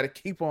 and then you got to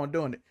keep on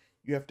doing it.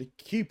 You have to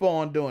keep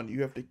on doing it.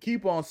 You have to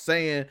keep on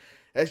saying,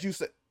 as you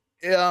say,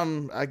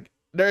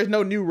 there's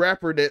no new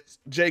rapper that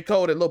J.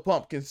 Cole that Lil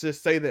Pump can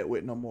just say that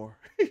with no more.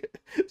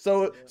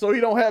 so he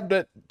don't have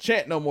that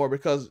chant no more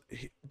because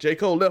J.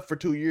 Cole left for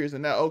 2 years,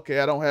 and now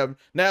I don't have.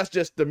 Now it's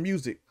just the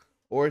music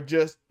or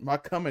just my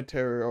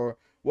commentary or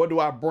what do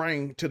I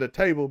bring to the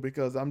table?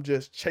 Because I'm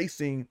just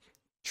chasing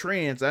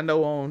trends. I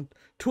know on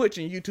Twitch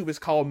and YouTube it's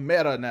called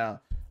meta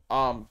now.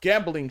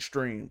 Gambling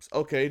streams.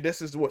 Okay,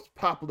 this is what's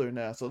popular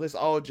now. So let's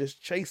all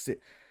just chase it.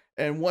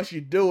 And once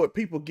you do it,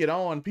 people get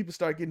on, people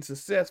start getting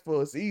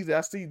successful. It's easy.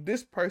 I see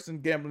this person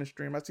gambling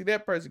stream. I see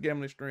that person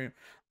gambling stream.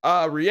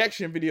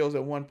 Reaction videos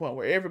at one point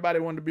where everybody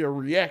wanted to be a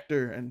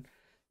reactor. And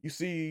you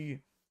see,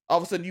 all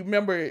of a sudden, you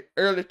remember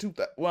early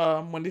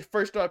when they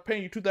first started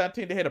paying you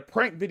 2010, they had a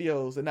prank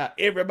videos, and now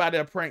everybody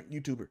a prank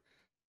YouTuber.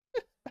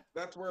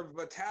 That's where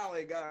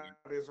Vitaly got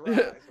his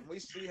rise, and we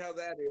see how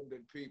that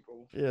ended,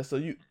 people. Yeah, so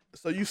you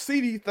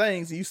see these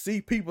things, and you see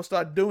people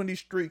start doing these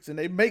streaks, and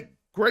they make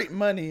great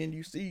money, and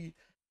you see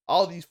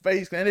all these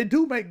fakes, and they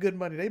do make good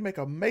money. They make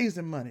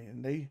amazing money,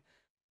 and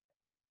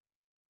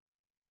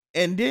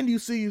then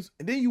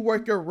you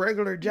work your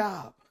regular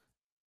job,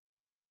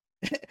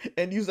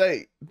 and you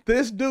say,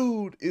 this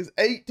dude is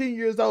 18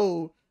 years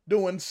old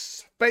doing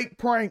fake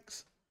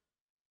pranks,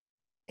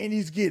 and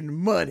he's getting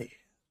money.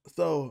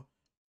 So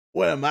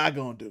what am I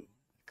gonna do?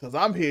 Because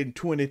I'm hitting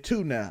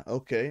 22 now.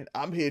 Okay,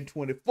 I'm hitting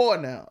 24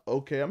 now.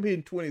 Okay, I'm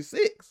hitting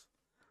 26.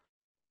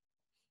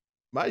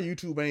 My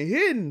YouTube ain't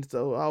hitting,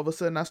 so all of a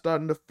sudden I'm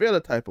starting to feel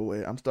a type of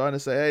way. I'm starting to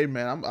say, hey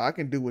man, I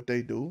can do what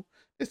they do.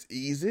 It's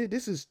easy.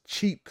 This is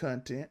cheap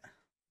content.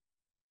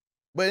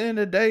 But in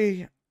the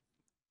day,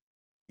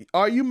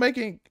 are you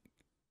making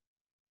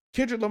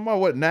Kendrick Lamar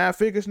what 9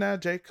 figures now?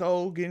 J.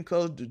 Cole getting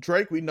close to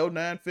Drake. We know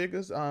 9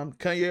 figures. Kanye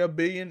 $1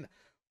 billion.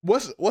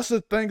 What's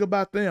the thing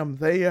about them?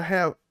 They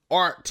have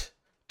art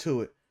to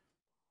it.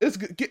 It's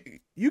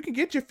you can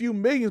get your few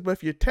millions, but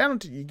if you're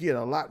talented, you get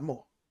a lot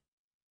more.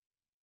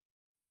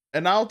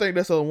 And I don't think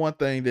that's the one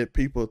thing that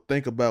people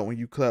think about when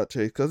you clout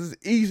chase, because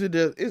it's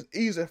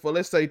easy for,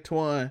 let's say,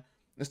 Twan,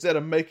 instead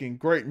of making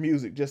great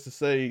music, just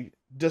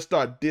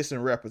start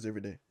dissing rappers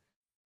every day.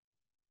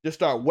 Just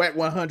start whack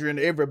 100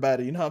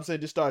 everybody, you know what I'm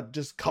saying? Just start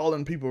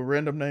calling people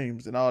random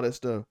names and all that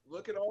stuff.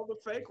 Look at all the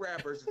fake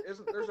rappers.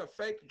 There's a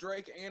fake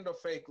Drake and a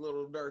fake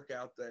Lil Durk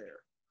out there.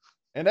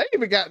 And they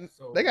even got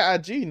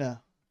IG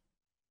now.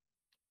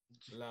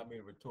 Allow me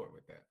to retort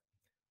with that.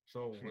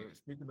 So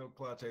speaking of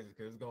cloud chasing,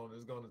 because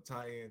it's going to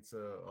tie into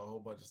a whole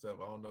bunch of stuff.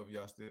 I don't know if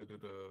y'all still do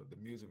the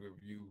music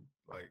review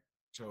like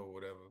show or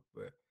whatever,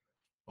 but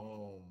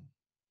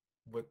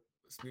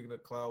speaking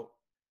of clout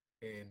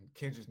and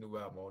Kendrick's new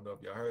album, I don't know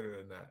if y'all heard it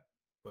or not,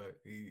 but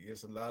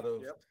it's a lot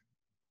of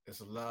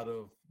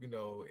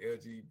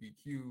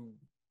LGBTQ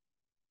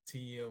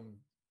TM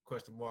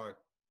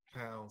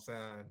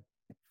 $?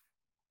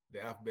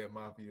 The Alphabet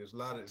Mafia. There's a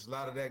lot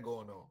of that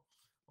going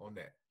on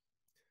that.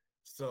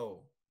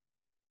 So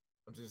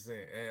I'm just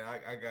saying, and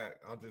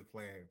I'm just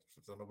playing,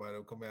 so nobody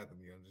will come after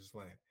me. I'm just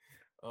playing.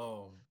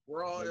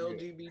 We're all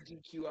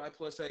LGBTQI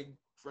plus A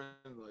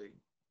friendly.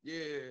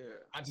 Yeah.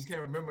 I just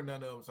can't remember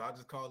none of them, so I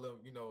just call them,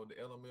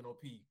 the elemental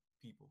P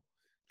people.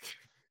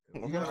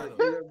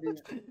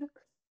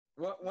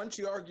 Once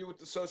you argue with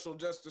the social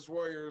justice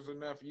warriors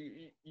enough,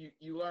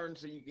 you learn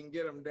so you can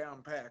get them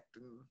down packed.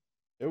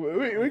 And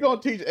we're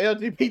gonna teach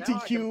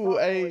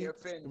LGBTQA.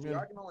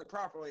 I can only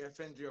properly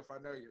offend you if I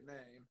know your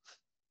name.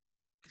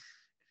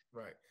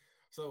 Right.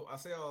 So I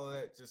say all of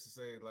that just to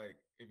say, like,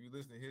 if you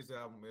listen to his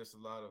album, there's a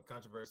lot of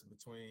controversy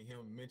between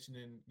him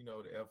mentioning,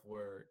 the F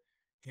word,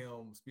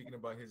 him speaking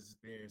about his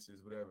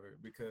experiences, whatever,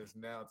 because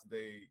now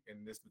today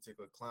in this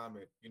particular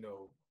climate,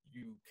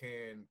 you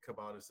can come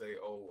out and say,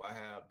 oh, I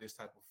have this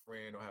type of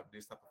friend or I have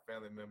this type of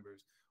family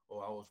members,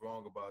 or I was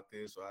wrong about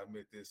this, or I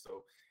admit this.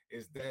 So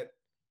is that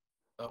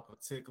a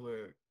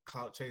particular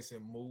clout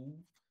chasing move?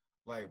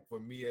 Like for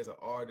me as an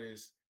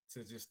artist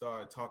to just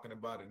start talking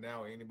about it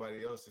now,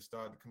 anybody else to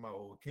start to come out,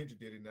 oh, Kendrick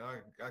did it, now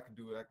I can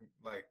do it. I can,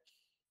 like,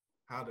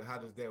 how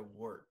does that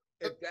work?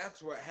 If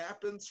that's what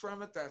happens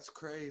from it, that's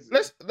crazy.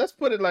 Let's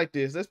put it like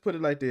this.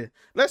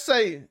 Let's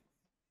say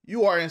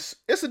you are it's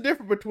a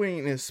difference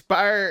between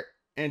inspired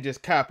and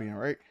just copying,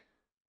 right?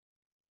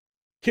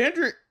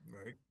 Kendrick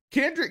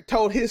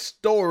told his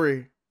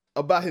story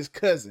about his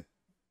cousin.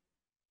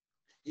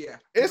 Yeah,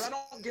 I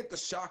don't get the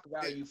shock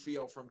value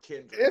feel from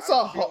Kendrick.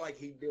 Like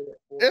he did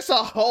it. It's a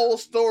whole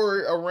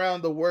story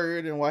around the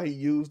word and why he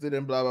used it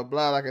and blah blah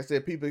blah. Like I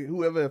said,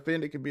 whoever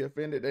offended can be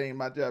offended. It ain't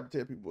my job to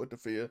tell people what to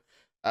feel.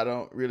 I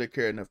don't really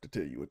care enough to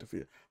tell you what to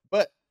feel.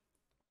 But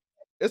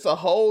it's a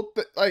whole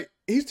like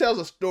he tells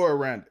a story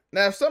around it.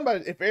 Now,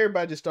 if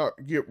everybody just start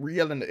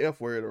yelling the F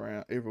word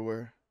around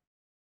everywhere,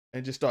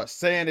 and just start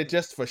saying it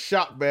just for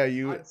shock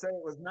value. I'd say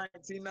it was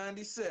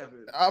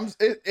 1997.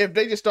 If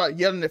they just start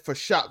yelling it for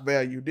shock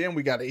value, then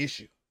we got an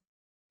issue.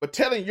 But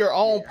telling your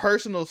own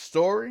personal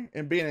story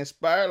and being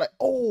inspired, like,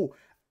 oh,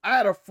 I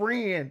had a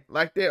friend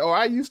like that, or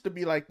I used to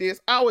be like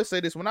this. I always say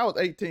this, when I was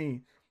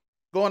 18,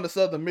 going to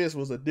Southern Miss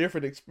was a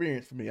different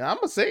experience for me. I'm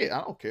going to say it. I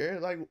don't care.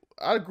 Like,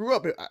 I grew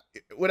up,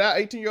 without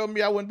 18-year-old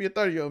me, I wouldn't be a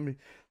 30-year-old me.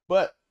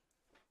 But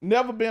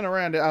never been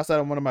around it outside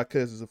of one of my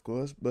cousins, of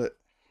course. But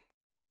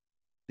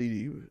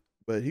he was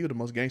the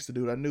most gangster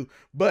dude I knew.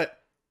 But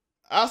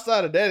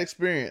outside of that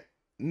experience,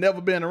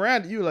 never been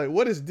around it, you like,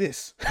 what is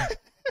this?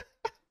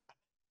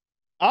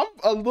 I'm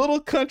a little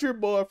country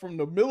boy from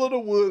the middle of the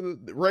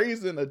woods,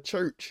 raised in a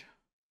church.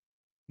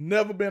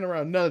 Never been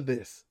around none of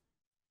this.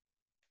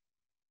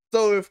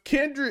 So if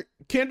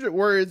kindred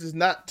words is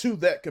not to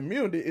that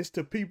community, it's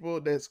to people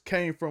that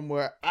came from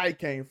where I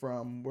came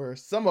from, where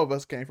some of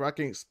us came from. I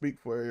can't speak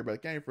for where everybody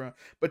came from,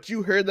 but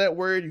you heard that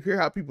word, you hear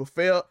how people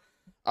felt.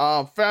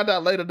 Found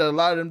out later that a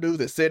lot of them dudes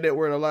that said that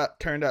word a lot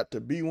turned out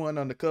to be one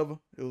undercover.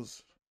 It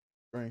was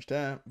a strange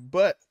time,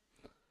 but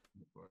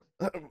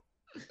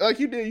like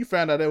you did, you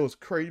found out that was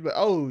crazy. But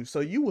oh, so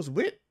you was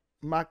with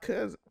my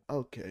cousin?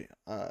 Okay,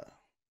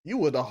 you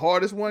were the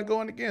hardest one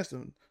going against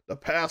him. The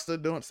pastor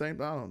doing the same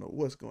thing. I don't know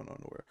what's going on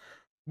in the world,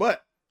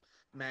 but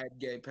Mad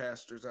gay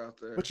pastors out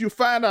there. but you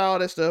find out all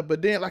that stuff.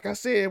 But then, like I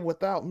said,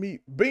 without me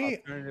being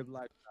Alternative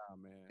lifestyle,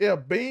 man. yeah,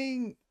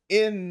 being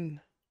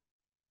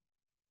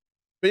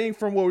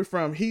from where we're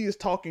from, he is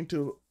talking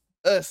to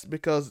us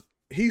because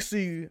he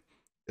see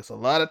it's a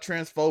lot of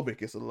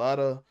transphobic, it's a lot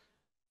of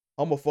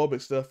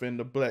homophobic stuff in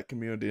the black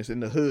communities, in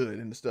the hood,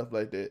 and the stuff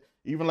like that.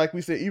 Even like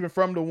we said, even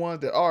from the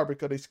ones that are,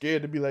 because they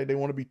scared to be like, they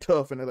want to be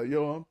tough, and they're like,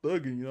 yo, I'm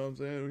thugging, you know what I'm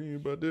saying? We ain't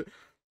about that.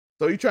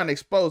 So you trying to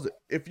expose it.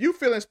 If you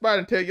feel inspired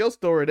and tell your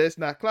story, that's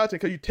not clout chasing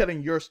because you're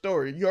telling your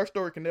story. Your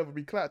story can never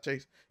be clout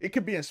chasing. It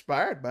could be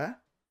inspired by.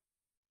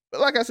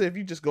 But like I said, if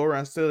you just go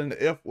around selling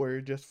the F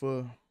word just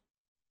for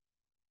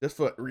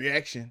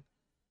reaction,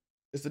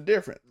 it's a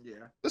different.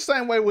 Yeah. The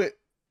same way with,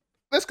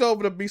 let's go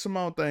over the B.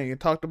 Simone thing and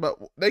talked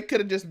about, they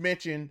could have just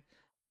mentioned,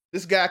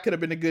 this guy could have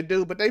been a good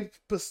dude, but they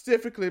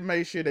specifically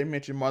made sure they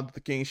mentioned Martin Luther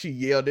King. She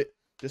yelled it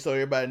just so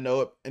everybody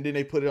know it, and then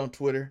they put it on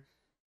Twitter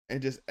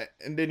and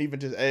didn't even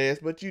just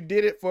ask. But you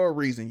did it for a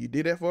reason. You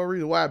did it for a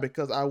reason. Why?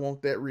 Because I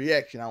want that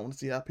reaction. I want to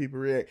see how people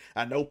react.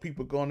 I know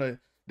people gonna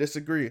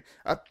disagree.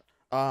 I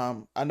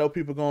know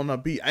people gonna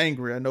be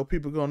angry. I know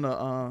people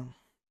gonna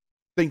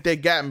think they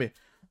got me.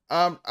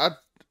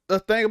 The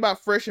thing about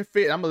Fresh and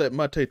Fit, I'm gonna let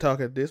Monte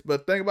talk at this,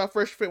 but the thing about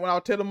Fresh and Fit, when I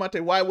was telling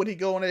Monte why would he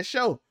go on that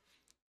show,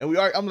 and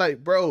I'm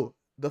like, bro,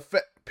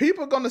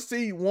 people gonna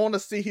want to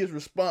see his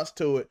response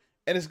to it,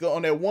 and it's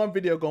on that one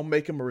video gonna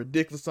make him a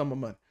ridiculous sum of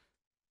money.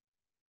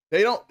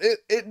 They don't.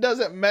 It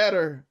doesn't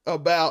matter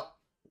about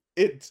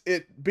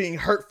it being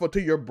hurtful to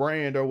your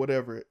brand or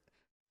whatever.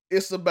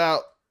 It's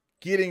about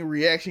getting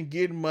reaction,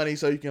 getting money,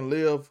 so you can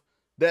live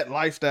that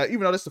lifestyle.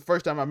 Even though this is the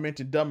first time I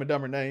mentioned Dumb and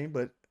Dumber name,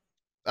 but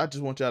I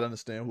just want y'all to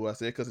understand who I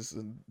said because it's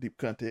in deep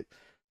content.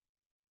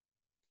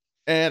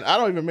 And I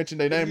don't even mention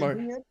their name.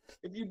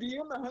 If you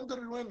DM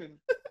 100 women.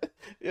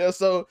 Yeah,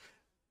 so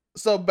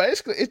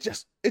basically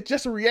it's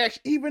just a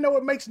reaction, even though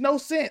it makes no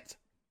sense.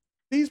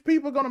 These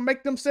people are gonna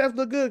make themselves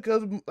look good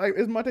because, like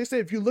as Monte said,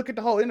 if you look at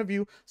the whole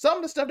interview, some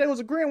of the stuff they was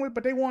agreeing with,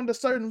 but they wanted a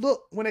certain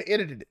look when they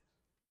edited it,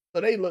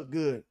 so they look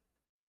good,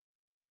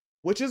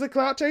 which is a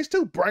clout chase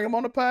too. Bring them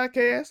on the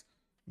podcast,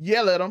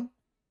 yell at them,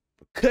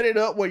 cut it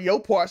up where your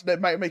parts that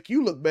might make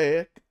you look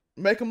bad,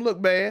 make them look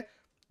bad.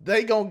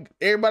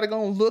 Everybody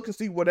gonna look and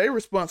see where their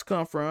response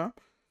come from.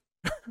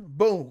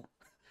 Boom,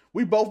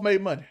 we both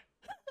made money.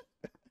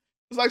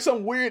 It's like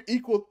some weird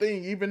equal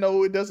thing, even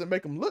though it doesn't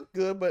make them look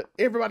good, but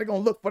everybody gonna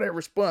look for that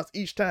response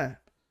each time.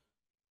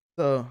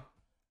 So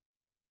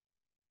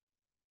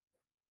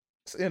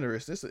it's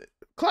interesting.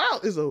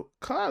 Cloud is a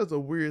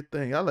weird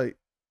thing. I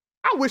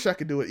wish I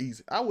could do it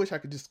easy. I wish I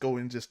could just go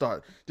and just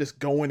start just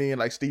going in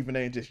like Stephen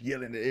A and just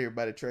yelling at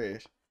everybody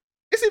trash.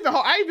 It's even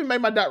hard. I even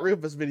made my Dot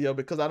Rivers video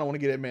because I don't want to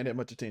give that man that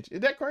much attention. Is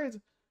that crazy?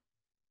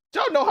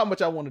 Y'all know how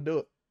much I want to do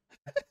it.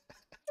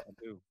 I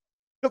do.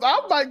 Because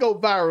I might go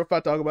viral if I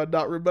talk about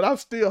Dot Rivers, but I'm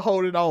still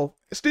holding off.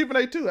 Stephen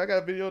A too. I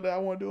got a video that I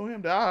want to do on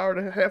him that I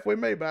already halfway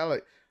made, but I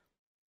like,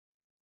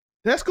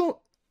 that's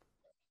cool.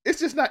 It's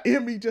just not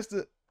in me just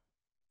to,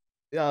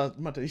 yeah,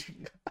 Monte.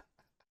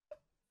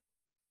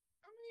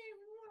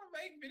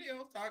 Make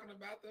videos talking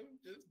about them,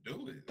 just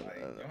do it. Like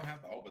you don't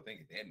have to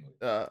overthink it that much.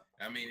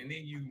 I mean, and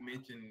then you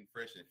mentioned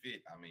Fresh and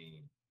Fit. I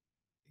mean,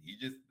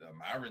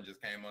 Myron just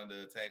came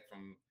under attack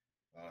from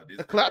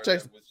this clout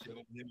chase.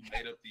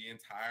 Made up the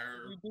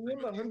entire. You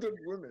DM 100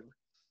 women.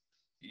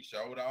 He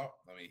showed off.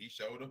 I mean, he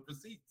showed up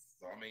receipts.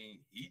 So I mean,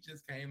 he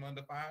just came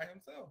under fire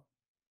himself.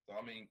 So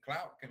I mean,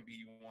 clout can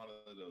be one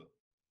of the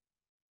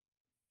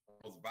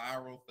most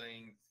viral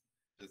things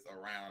just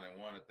around, and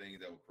one of the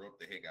things that will corrupt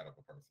the heck out of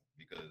a person,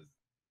 because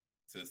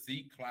to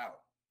seek clout,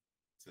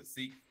 to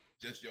seek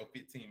just your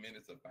 15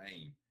 minutes of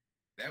fame,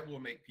 that will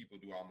make people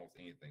do almost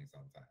anything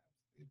sometimes.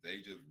 If they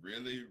just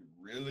really,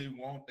 really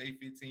want their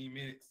 15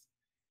 minutes.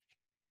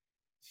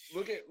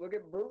 Look at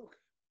Boonk.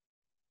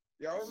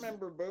 Y'all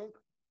remember Boonk?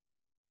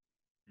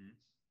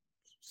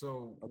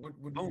 So what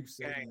do you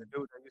say? The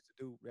dude that used to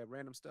do that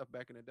random stuff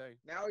back in the day.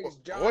 Now he's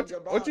John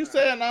What you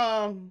saying?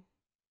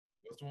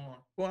 What's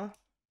wrong? What?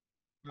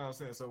 No, I'm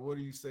saying. So what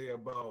do you say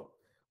about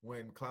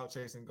when clout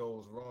chasing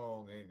goes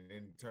wrong and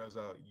it turns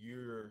out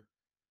you're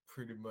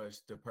pretty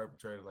much the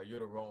perpetrator, like you're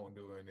the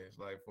wrongdoer in this?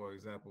 Like, for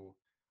example,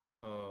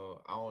 I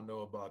don't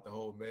know about the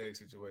whole Meg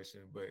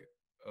situation, but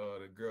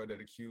the girl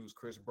that accused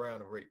Chris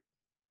Brown of rape,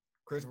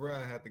 Chris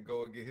Brown had to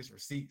go and get his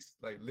receipts,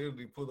 like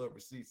literally pull up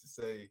receipts to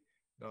say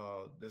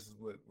this is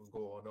what was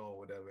going on,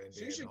 whatever. And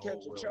She then the should whole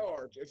catch a world.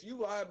 charge. If you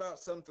lie about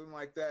something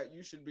like that,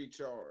 you should be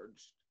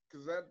charged.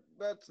 Because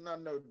that's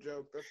not no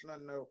joke. That's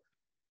not no.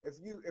 If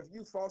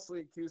you falsely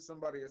accuse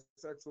somebody of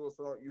sexual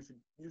assault, you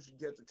should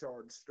get the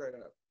charge straight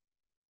up.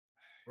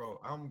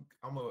 Bro, I'm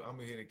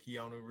hit a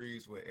Keanu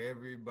Reeves with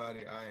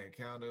everybody I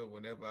encounter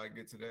whenever I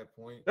get to that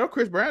point. No,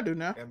 Chris Brown do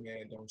now. That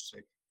man don't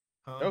shake.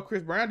 Huh? No,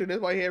 Chris Brown do.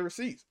 That's why he had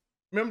receipts.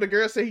 Remember the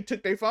girl said he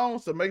took their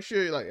phones to make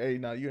sure, like, hey,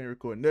 no, you ain't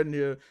recording nothing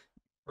here.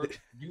 Bro,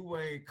 you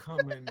ain't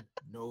coming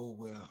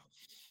nowhere.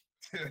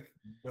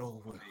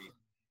 Nowhere.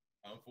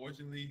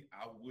 Unfortunately,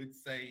 I would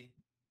say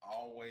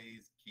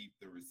always keep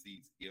the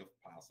receipts if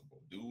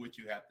possible. Do what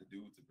you have to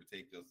do to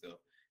protect yourself,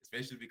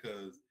 especially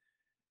because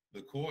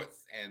the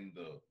courts and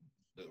the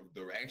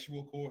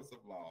actual courts of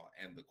law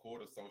and the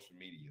court of social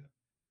media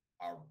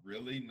are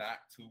really not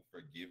too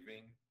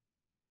forgiving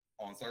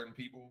on certain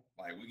people.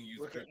 Like we can use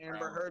Look Chris at Amber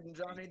Brown Heard and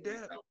Johnny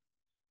Depp.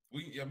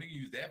 we can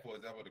use that for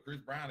example. The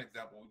Chris Brown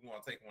example, we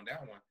want to take on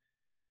that one.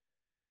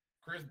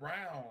 Chris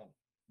Brown,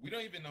 we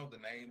don't even know the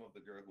name of the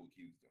girl who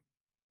accused him.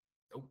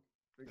 Nope.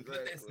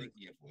 Let that sink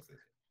in for a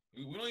second.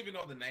 We don't even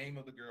know the name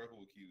of the girl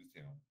who accused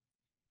him.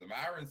 The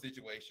Myron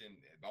situation,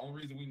 the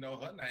only reason we know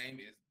her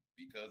name is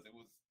because it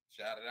was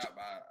shouted out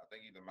by, I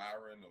think, either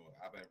Myron or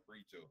Ivan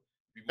Preach or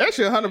people.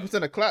 Actually,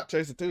 100% a clout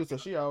chaser too, so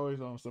she always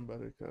on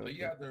somebody. So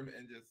you have to,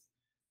 and just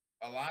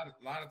a lot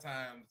of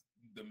times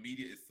the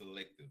media is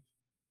selective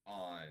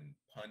on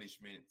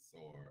punishments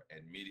or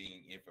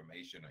admitting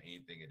information or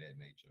anything of that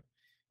nature.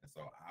 And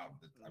so I'm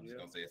just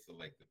gonna say it's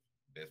selective.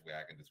 Best way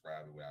I can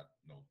describe it without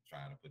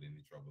trying to put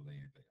any trouble in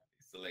anything.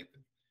 It's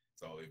selective.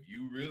 So if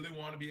you really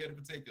want to be able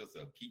to protect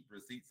yourself, keep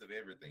receipts of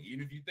everything.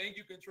 Even if you think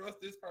you can trust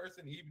this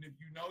person, even if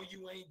you know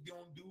you ain't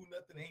gonna do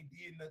nothing, ain't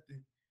did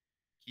nothing,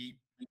 keep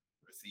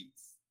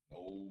receipts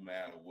no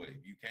matter what.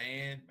 If you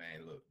can,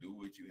 man, look, do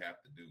what you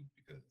have to do,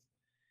 because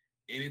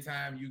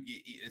anytime you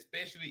get,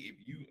 especially if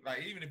you,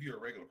 like, even if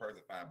you're a regular person,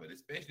 fine, but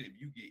especially if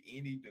you get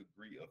any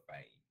degree of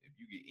fame, if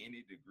you get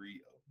any degree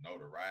of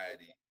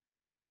notoriety,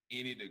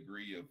 any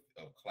degree of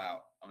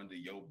clout under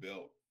your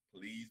belt,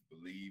 please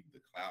believe the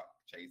clout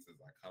chasers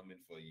are coming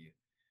for you.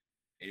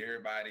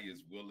 Everybody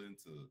is willing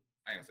to,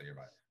 I ain't gonna say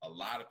everybody, a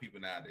lot of people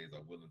nowadays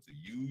are willing to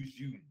use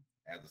you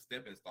as a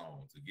stepping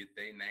stone to get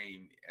their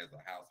name as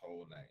a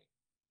household name.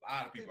 A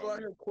lot of people out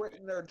here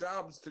quitting their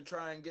jobs to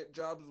try and get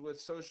jobs with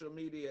social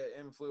media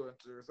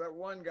influencers. That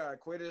one guy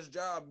quit his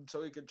job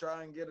so he could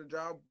try and get a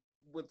job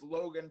with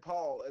Logan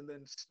Paul, and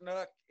then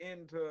snuck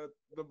into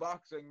the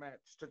boxing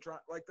match to try.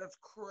 Like, that's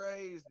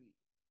crazy.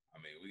 I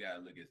mean, we gotta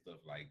look at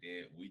stuff like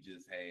that. We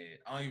just had,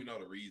 I don't even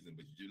know the reason,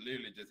 but you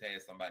literally just had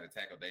somebody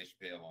tackle Dave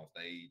Chappelle on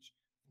stage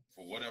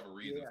for whatever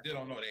reason. Yeah. Still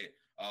don't know that.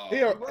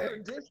 He wrote a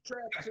diss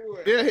track to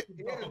it. Yeah,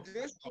 he had a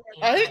diss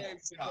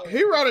track.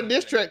 he wrote a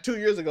diss track 2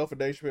 years ago for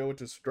Dave Chappelle,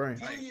 which is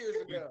strange. 2 years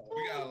ago.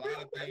 We got a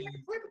lot of things.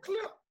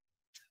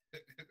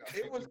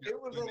 It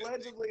was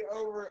allegedly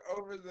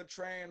over the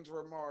trans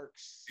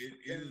remarks. It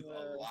is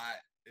a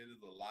lot. It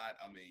is a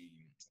lot. I mean,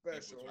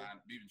 Special.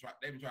 They've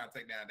been trying to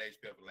take down Dave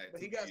Chappelle for the last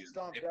 2 years. But he got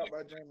stomped out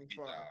by Jamie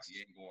Foxx.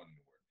 He ain't going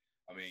anywhere.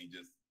 I mean,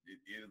 just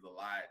it is a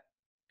lot.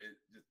 It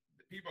just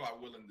people are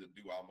willing to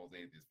do almost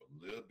anything for a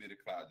little bit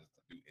of clout just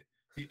to do it.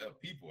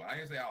 People, I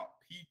ain't say all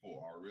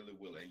people are really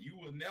willing. You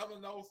will never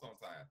know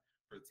sometimes.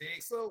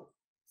 Protect self.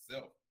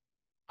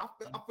 I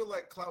feel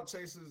like clout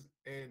chasers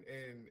and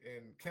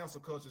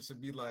cancel culture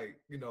should be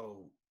like,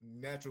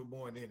 natural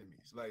born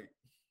enemies. Like,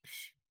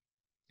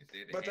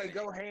 but they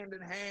go hand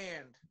in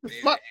hand.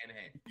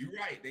 You're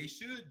right. They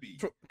should be.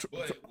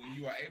 But when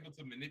you are able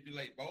to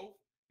manipulate both,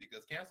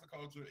 because cancel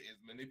culture is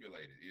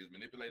manipulated. It is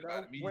manipulated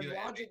by the media. When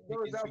logic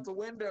goes out the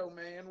window,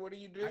 man, what do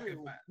you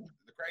do?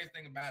 The crazy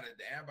thing about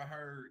it, the Amber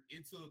Heard,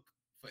 it took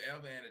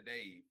forever and a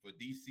day for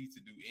DC to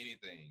do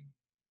anything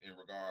in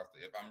regards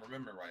to, if I'm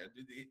remembering right,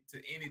 to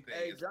anything.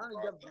 Hey, Johnny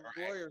Depp's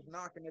lawyers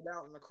knocking it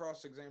out in the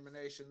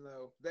cross-examination,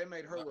 though. They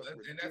made her look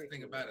ridiculous. And that's the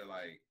thing about it,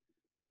 like,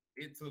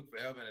 it took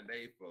forever and a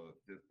day for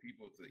just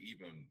people to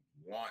even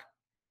want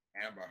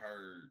Amber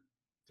Heard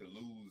to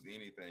lose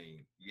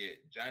anything. Yet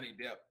Johnny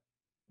Depp,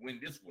 when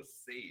this was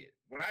said,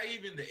 without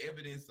even the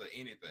evidence or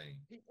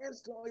anything, he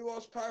instantly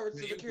lost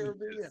Pirates of the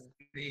Caribbean.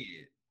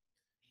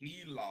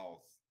 He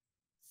lost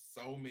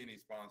so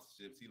many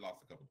sponsorships. He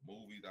lost a couple of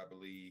movies, I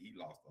believe. He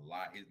lost a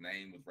lot. His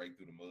name was right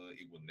through the mud.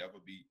 It will never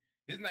be.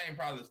 His name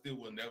probably still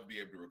will never be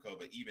able to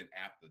recover even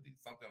after this,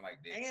 something like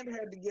that. And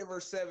had to give her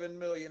 $7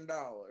 million.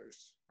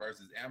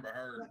 Versus Amber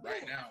Heard,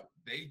 right now,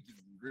 they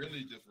just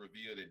really just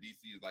revealed that DC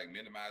is like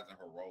minimizing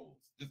her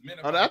roles. Just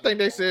minimizing.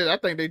 I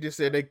think they just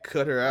said they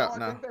cut her out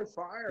now. I think they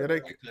fired. Yeah,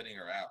 they're cutting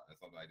her out or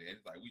something like that.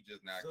 It's like we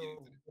just now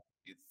getting to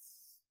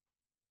it's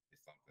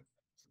something.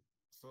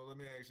 So let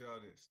me ask y'all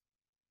this.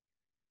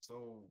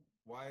 So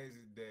why is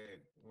it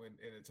that when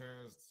it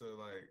turns to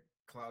like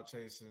clout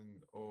chasing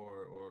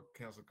or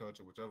cancel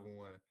culture, whichever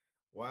one,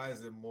 why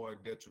is it more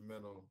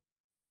detrimental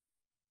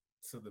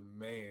to the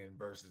man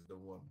versus the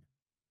woman?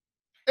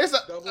 It's a,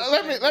 Double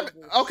let me standard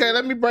is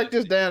let me break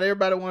this down.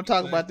 Everybody want to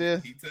talk about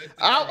this. He touched it.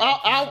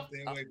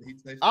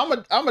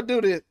 I'm gonna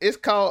do this.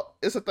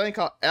 It's a thing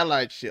called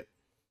allyship.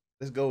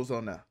 This goes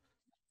on now.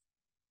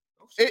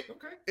 Oh, shit.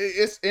 Okay.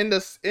 It's in the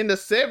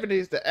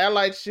 70s. The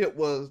allyship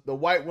was the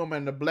white woman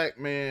and the black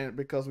man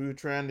because we were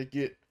trying to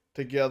get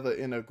together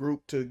in a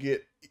group to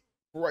get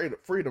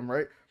freedom,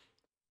 right?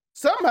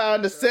 Somehow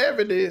in the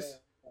 70s,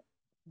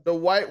 the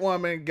white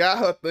woman got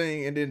her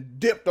thing and then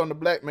dipped on the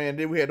black man.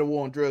 Then we had the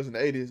war on drugs in the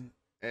 80s,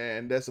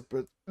 and that's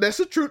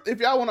the truth. If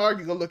y'all want to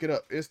argue, go look it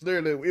up. It's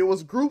literally, it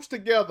was groups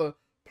together,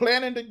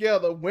 planning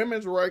together,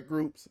 women's right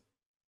groups,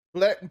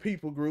 black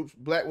people groups,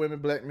 black women,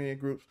 black men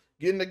groups,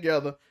 getting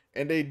together,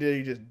 and they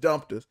just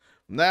dumped us.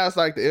 Now it's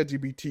like the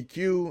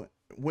LGBTQ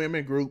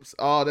women groups,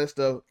 all that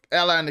stuff,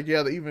 allying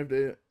together,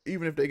 even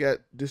if they got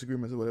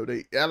disagreements or whatever,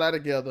 they ally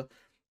together.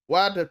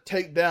 Why? To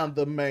take down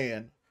the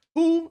man,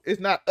 who is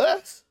not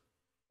us,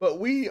 but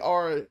we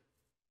are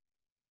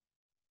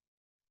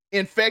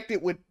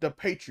infected with the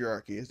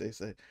patriarchy, as they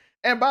say.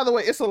 And by the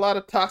way, it's a lot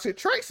of toxic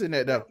traits in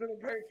that, though. The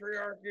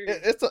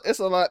patriarchy. It's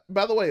a lot.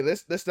 By the way,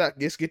 let's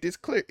get this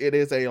clear. It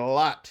is a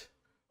lot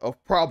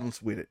of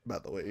problems with it. By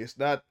the way, it's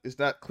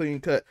not clean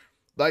cut.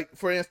 Like,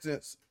 for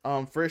instance,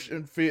 Fresh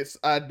and Fit's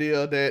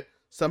idea that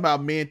somehow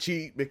men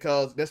cheat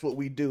because that's what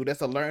we do.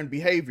 That's a learned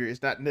behavior.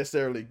 It's not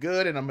necessarily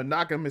good in a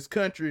monogamous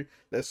country.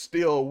 That's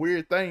still a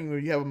weird thing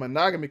when you have a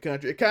monogamy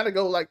country. It kind of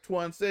goes like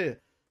Twan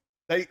said.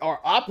 They are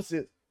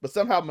opposites, but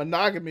somehow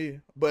monogamy,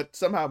 but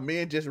somehow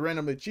men just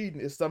randomly cheating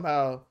is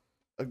somehow...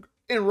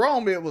 In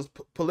Rome, it was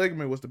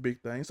polygamy was the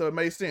big thing, so it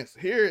made sense.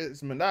 Here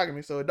it's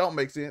monogamy, so it don't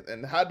make sense.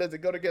 And how does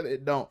it go together?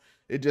 It don't.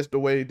 It's just the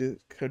way the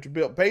country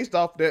built, based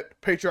off that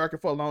patriarchy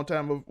for a long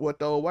time of what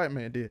the old white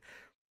man did.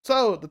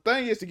 So the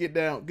thing is to get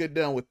down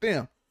with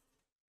them,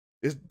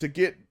 is to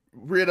get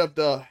rid of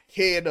the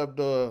head of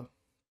the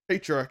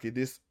patriarchy,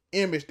 this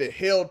image that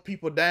held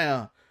people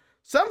down.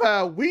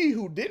 Somehow we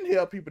who didn't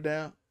hold people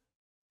down,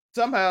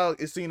 somehow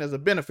it's seen as a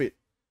benefit,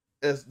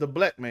 as the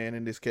black man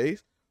in this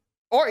case,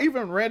 or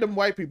even random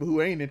white people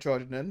who ain't in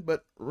charge of nothing,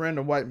 but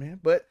random white men.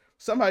 But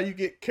somehow you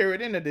get carried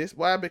into this.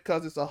 Why?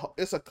 Because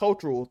it's a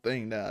cultural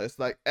thing now. It's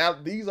like,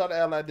 these are the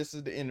allies, this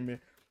is the enemy.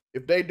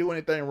 If they do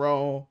anything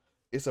wrong,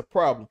 it's a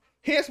problem.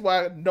 Hence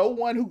why no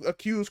one who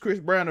accused Chris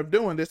Brown of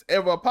doing this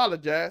ever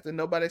apologized, and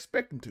nobody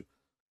expect him to.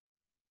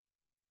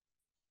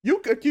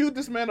 You accused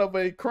this man of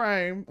a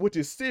crime, which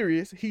is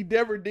serious. He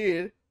never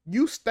did.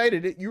 You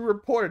stated it. You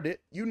reported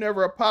it. You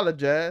never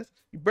apologized.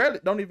 You barely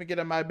don't even get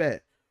in my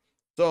back.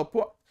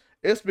 So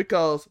it's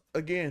because,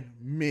 again,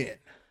 men,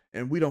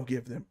 and we don't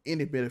give them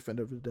any benefit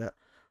of the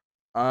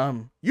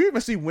doubt. You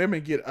even see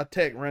women get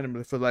attacked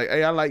randomly for like,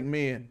 hey, I like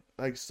men.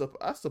 Like,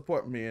 I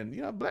support men.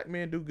 You know, black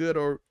men do good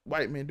or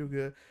white men do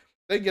good.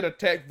 They get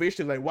attacked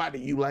viciously, like, why do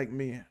you like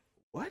men?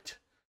 What?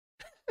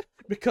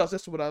 Because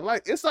that's what I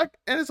like. It's like,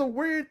 and it's a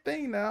weird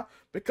thing now,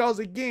 because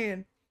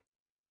again,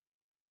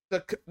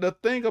 the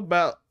thing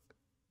about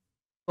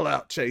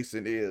clout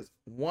chasing is,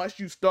 once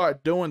you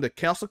start doing the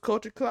cancel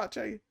culture clout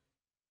chase,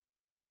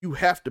 you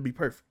have to be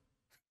perfect.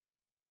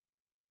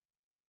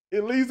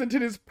 It leads into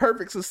this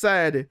perfect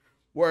society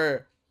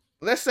where,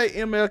 let's say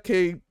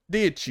MLK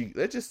did cheat.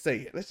 Let's just say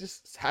it. Let's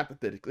just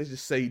hypothetically, let's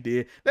just say he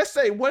did. Let's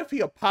say, what if he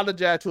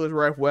apologized to his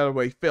wife,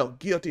 where he felt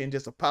guilty and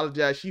just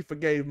apologized? She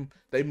forgave him.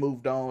 They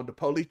moved on. The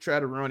police tried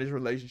to ruin his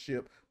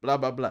relationship. Blah,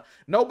 blah, blah.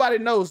 Nobody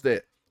knows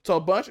that. So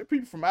a bunch of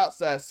people from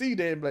outside see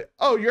that and be like,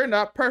 oh, you're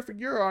not perfect.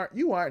 You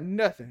aren't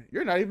nothing.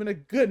 You're not even a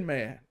good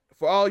man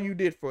for all you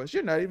did for us.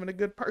 You're not even a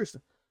good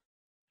person.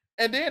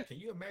 And then, can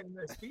you imagine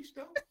that speech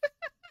though?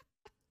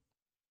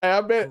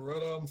 I bet.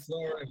 I'm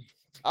sorry.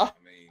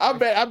 I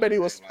bet he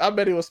was. I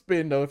bet he was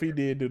spin though if he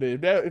did do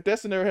that. If that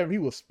scenario happened, he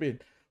was spin.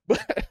 But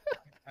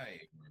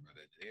hey,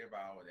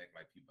 everybody always act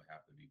like people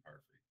have to be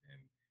perfect in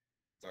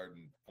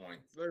certain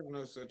points. There's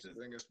no such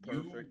thing as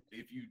perfect.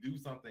 If you do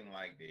something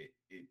like that,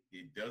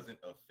 it doesn't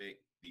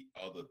affect the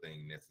other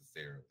thing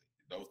necessarily.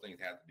 Those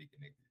things have to be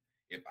connected.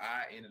 If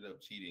I ended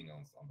up cheating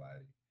on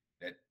somebody,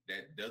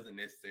 that doesn't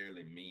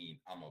necessarily mean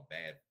I'm a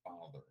bad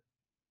father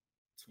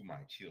to my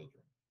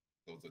children.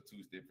 Those are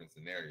two different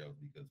scenarios,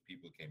 because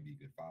people can be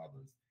good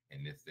fathers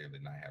and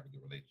necessarily not have a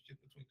good relationship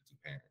between the two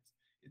parents.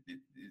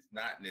 It's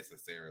not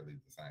necessarily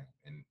the same,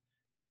 and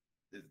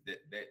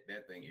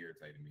that thing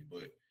irritated me.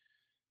 But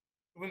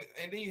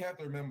and then you have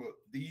to remember,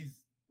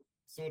 these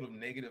sort of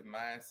negative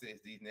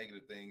mindsets, these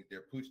negative things,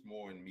 they're pushed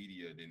more in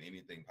media than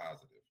anything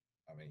positive.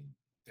 I mean,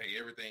 take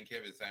everything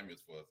Kevin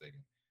Samuels for a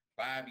second.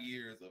 5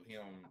 years of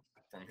him,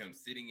 from him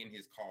sitting in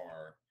his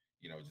car,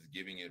 just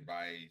giving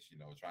advice,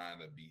 trying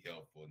to be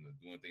helpful and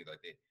doing things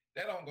like that.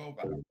 That don't go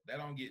viral. That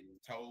don't get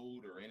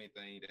told or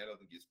anything. That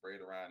doesn't get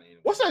spread around.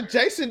 What's that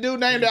Jason dude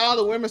name that all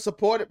the women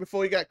supported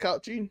before he got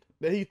caught cheating?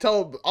 That he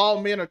told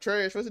all men are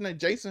trash. What's his name?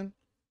 Jason?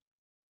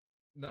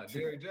 No,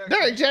 Derrick Jackson.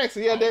 Derrick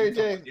Jackson. Yeah, Derrick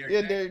Jackson.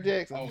 Yeah, Derrick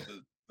Jackson. Oh,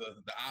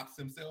 the ops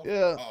himself?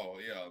 Yeah. Oh,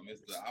 yeah.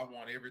 Mr. I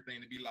want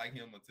everything to be like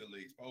him until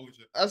the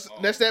exposure.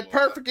 That's that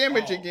perfect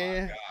image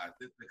again. Oh, my God.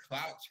 The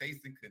clout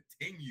chasing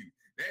continue.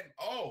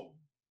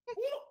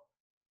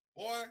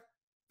 Boy,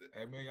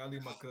 Hey man, y'all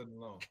leave my cousin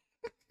alone.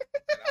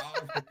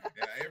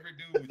 And every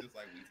dude was just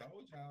like, we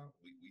told y'all.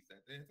 We sat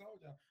there and told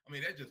y'all. I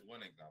mean, that's just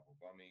one example.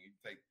 But I mean, you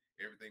take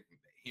everything from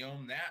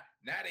him now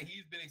that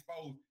he's been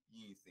exposed,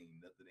 you ain't seen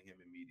nothing of him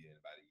in media in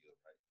about a year,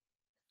 right?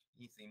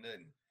 You ain't seen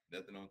nothing.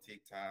 Nothing on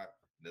TikTok,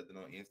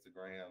 nothing on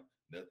Instagram,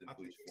 nothing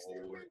pushed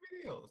forward.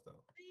 Videos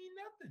though. Ain't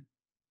nothing.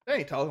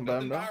 They ain't talking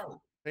about him Nothing though.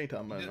 viral. They ain't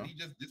talking about him. He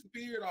just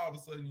disappeared all of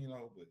a sudden, you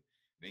know. But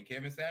then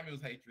Kevin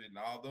Samuels' hatred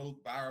and all those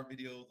viral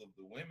videos of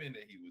the women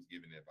that he was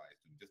giving advice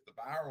to, just the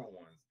viral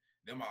ones,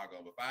 them all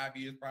go. But 5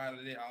 years prior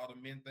to that, all the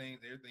men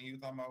things, everything he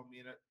was talking about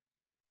me and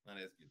none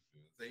of that gets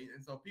through.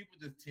 And so people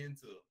just tend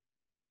to,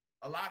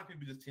 a lot of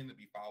people just tend to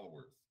be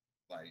followers.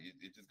 Like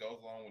it just goes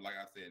along with, like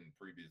I said in the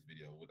previous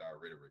video, with our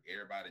rhetoric.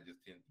 Everybody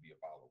just tends to be a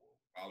follower.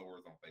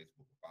 Followers on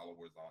Facebook,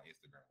 followers on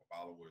Instagram,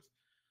 followers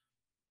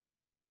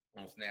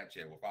on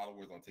Snapchat, with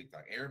followers on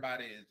TikTok.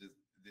 Everybody is just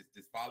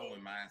this following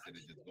mindset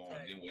is just going.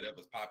 Then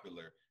whatever's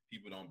popular,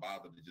 people don't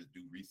bother to just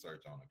do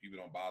research on it. People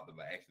don't bother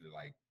to actually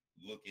like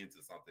look into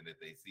something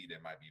that they see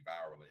that might be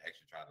viral and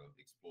actually try to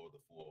explore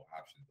the full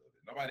options of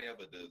it. Nobody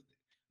ever does that.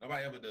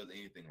 Nobody ever does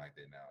anything like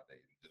that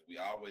nowadays. We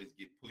always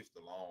get pushed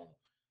along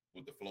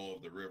with the flow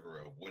of the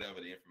river of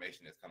whatever the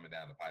information that's coming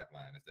down the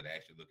pipeline instead of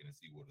actually looking to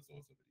see what the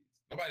source of it is.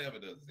 Nobody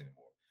ever does this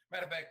anymore.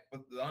 Matter of fact,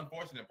 but the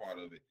unfortunate part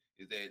of it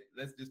is that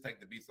let's just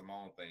take the B.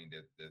 Simone thing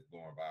that's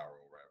going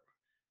viral, right?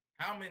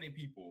 How many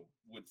people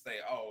would say,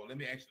 oh, let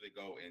me actually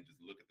go and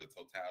just look at the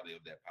totality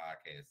of that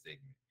podcast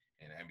segment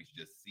and let me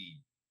just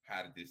see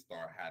how did this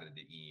start, how did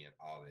it end,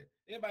 all that.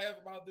 Anybody ever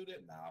about to do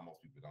that? Nah,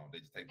 most people don't.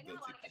 They just take the I know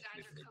a lot of you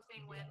guys are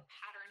coping with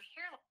pattern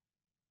hair.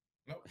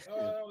 Nope,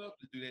 I don't have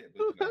to do that, but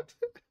you know.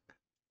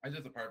 That's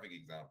just a perfect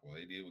example.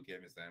 They did with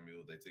Kevin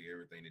Samuels. They took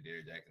everything that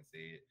Derrick Jackson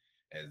said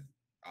as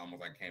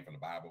almost like it came from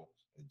the Bible.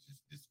 And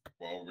just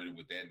roll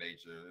with that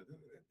nature.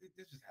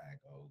 It's just how it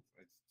goes.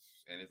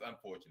 And it's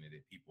unfortunate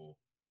that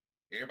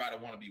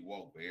everybody want to be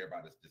woke, but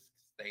everybody's just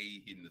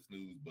stay hitting the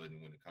snooze button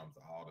when it comes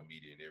to all the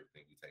media and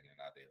everything we taking in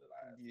our daily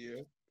lives.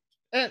 Yeah.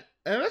 And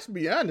let's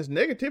be honest,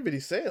 negativity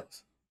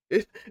sells.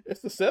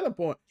 It's the selling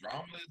point.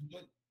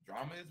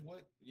 Drama is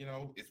what, you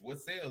know, it's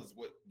what sells,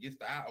 what gets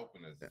the eye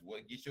openers,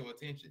 what gets your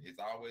attention. It's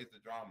always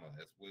the drama.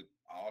 That's what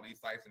all these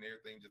sites and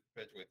everything just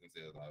perpetuate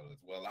themselves out of.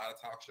 It's what a lot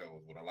of talk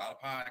shows, what a lot of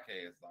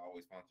podcasts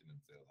always function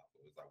themselves out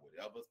of. It's like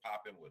whatever's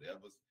popping,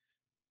 whatever's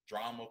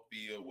drama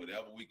feel,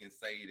 whatever we can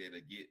say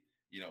that'll get,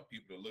 you know,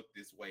 people to look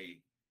this way,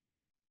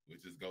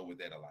 we just go with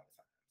that a lot of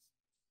times.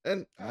 And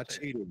I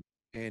cheated,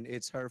 and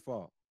it's her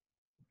fault.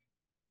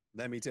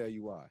 Let me tell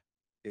you why.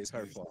 It's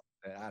her fault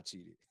that I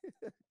cheated.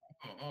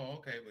 Oh,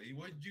 okay. But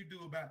what you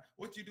do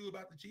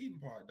about the cheating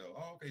part, though?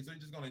 Oh, okay. So you're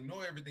just gonna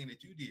ignore everything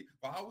that you did.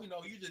 For all we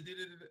know, you just did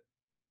it.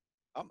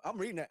 I'm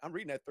reading that. I'm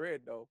reading that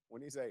thread though.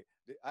 When he say,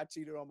 "I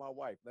cheated on my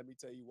wife," let me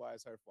tell you why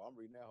it's her fault. I'm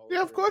reading that whole.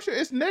 yeah, of course,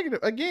 it's negative.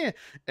 Again,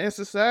 in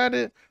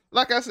society,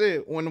 like I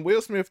said, when the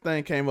Will Smith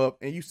thing came up,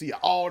 and you see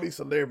all these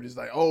celebrities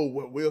like, "Oh,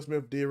 what Will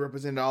Smith did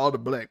represented all the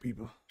black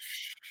people."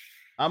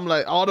 I'm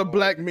like, all the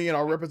black men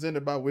are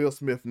represented by Will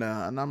Smith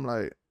now, and I'm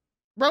like,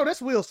 bro,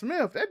 that's Will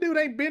Smith. That dude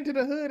ain't been to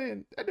the hood,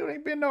 and that dude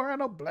ain't been around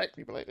no black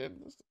people like that.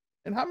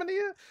 And how many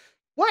years?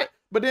 What?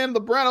 But then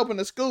LeBron opened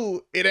the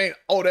school. It ain't,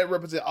 oh, that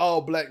represent all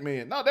black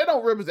men. No, they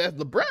don't represent.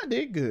 LeBron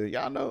did good.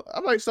 Y'all know.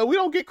 I'm like, so we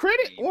don't get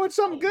credit when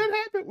something good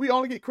happened. We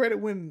only get credit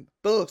when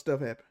thug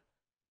stuff happened.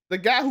 The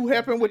guy who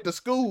happened with the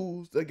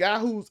schools, the guy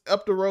who's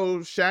up the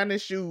road, shining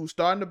shoes,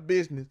 starting a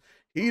business,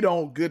 he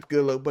don't good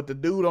look. But the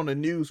dude on the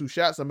news who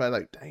shot somebody,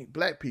 like, dang,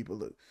 black people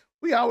look.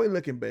 We always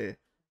looking bad.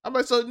 I'm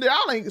like, so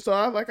y'all ain't,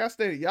 so like I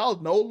stated,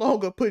 y'all no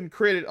longer putting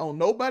credit on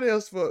nobody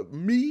else for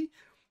me,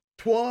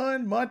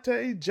 Twan,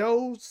 Monte,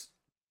 Joe's,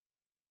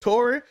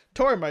 Tori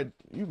might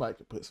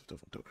put some stuff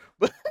on Tori,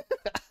 but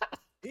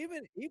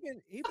even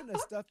the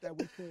stuff that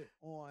we put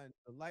on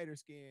the lighter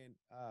skin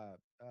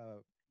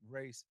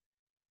race,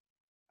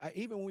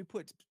 even when we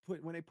put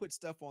when they put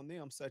stuff on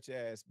them, such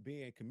as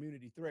being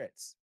community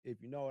threats,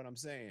 if you know what I'm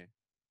saying.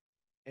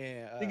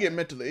 And we get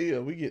mentally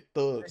ill. We get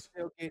thugs.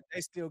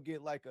 They still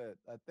get like a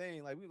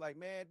thing. Like we like,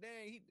 man,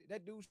 dang,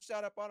 that dude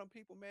shot up all them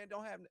people, man.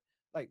 Don't have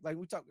like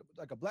we talk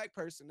like a black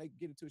person, they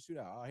get into a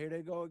shootout. Oh, here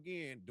they go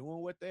again,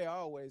 doing what they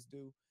always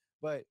do.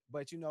 But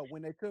you know,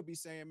 when they could be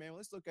saying, man,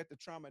 let's look at the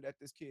trauma that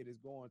this kid is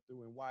going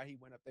through and why he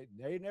went up.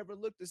 They never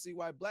looked to see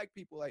why black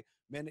people, like,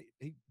 man,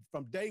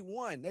 from day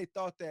one, they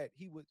thought that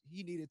he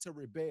needed to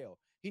rebel.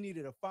 He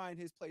needed to find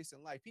his place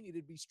in life. He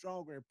needed to be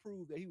stronger and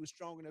prove that he was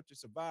strong enough to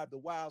survive the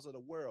wilds of the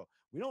world.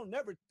 They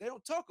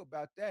don't talk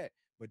about that.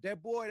 But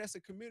that boy, that's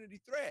a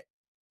community threat.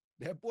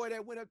 That boy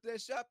that went up to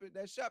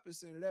that shopping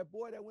center, that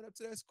boy that went up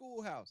to that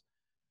schoolhouse.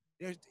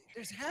 There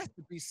has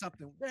to be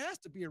something. There has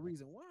to be a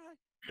reason why.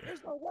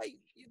 There's no way,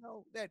 you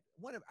know, that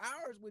one of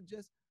ours would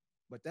just,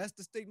 but that's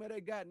the stigma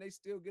they got, and they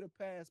still get a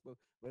pass. But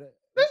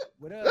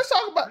let's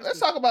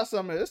talk about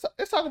something.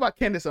 Let's talk about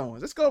Candace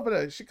Owens. Let's go over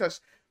there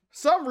because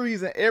some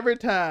reason every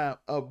time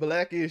a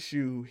black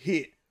issue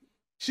hit,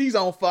 she's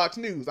on Fox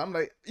News. I'm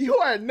like, you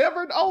are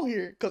never on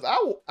here because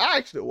I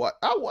actually watch.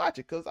 I watch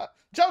it because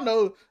Joe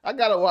knows I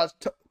gotta watch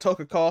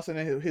Tucker Carlson,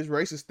 and his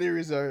racist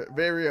theories are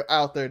very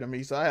out there to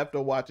me. So I have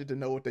to watch it to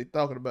know what they're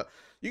talking about.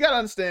 You gotta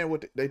understand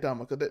what they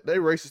talking about because they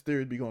racist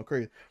theories be going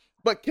crazy.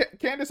 But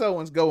Candace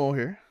Owens go on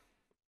here.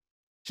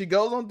 She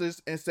goes on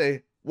this and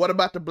say, "What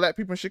about the black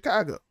people in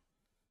Chicago?"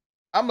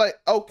 I'm like,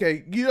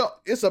 okay,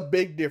 it's a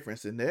big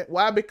difference in that.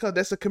 Why? Because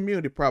that's a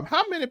community problem.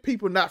 How many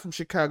people not from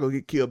Chicago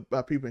get killed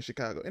by people in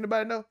Chicago?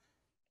 Anybody know?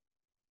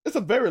 It's a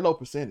very low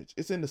percentage.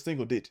 It's in the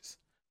single digits.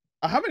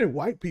 How many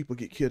white people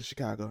get killed in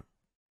Chicago?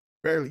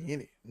 Barely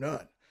any.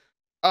 None.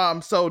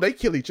 So they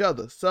kill each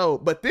other.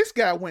 But this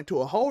guy went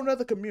to a whole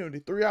nother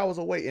community 3 hours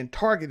away and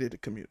targeted the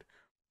community.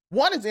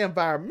 One is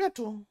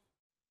environmental.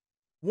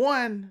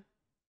 One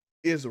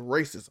is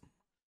racism.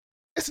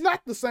 It's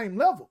not the same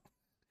level.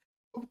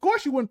 Of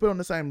course you wouldn't put on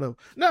the same level.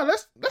 No,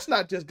 let's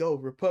not just go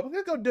Republican.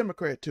 Let's go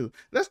Democrat too.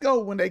 Let's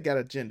go when they got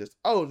agendas.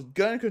 Oh,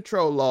 gun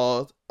control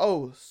laws.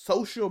 Oh,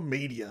 social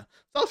media.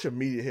 Social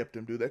media helped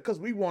them do that because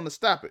we want to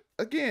stop it.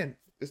 Again,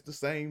 it's the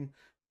same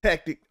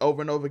tactic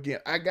over and over again.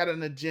 I got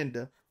an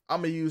agenda.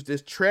 I'm going to use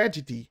this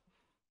tragedy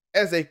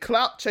as a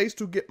clout chase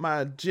to get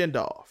my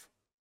agenda off.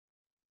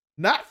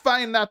 Not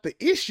finding out the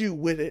issue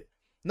with it.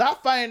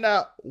 Not finding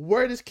out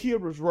where this kid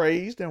was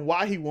raised and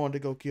why he wanted to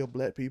go kill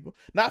black people.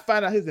 Not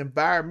finding out his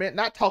environment.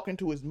 Not talking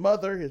to his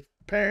mother, his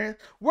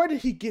parents. Where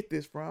did he get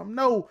this from?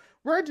 No,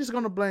 we're just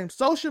going to blame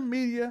social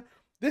media.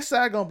 This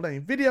side going to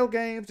blame video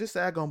games. This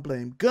side going to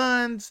blame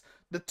guns.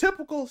 The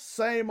typical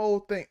same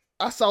old thing.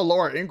 I saw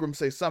Laura Ingraham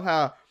say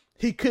somehow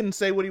he couldn't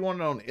say what he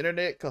wanted on the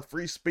internet because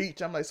free speech.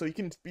 I'm like, so you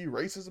can spew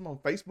racism on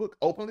Facebook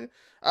openly?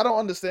 I don't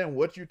understand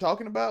what you're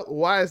talking about.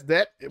 Why is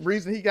that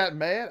reason he got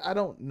mad? I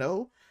don't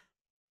know.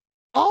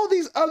 All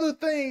these other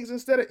things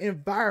instead of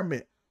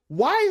environment.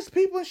 Why is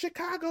people in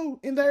Chicago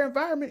in their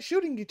environment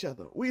shooting each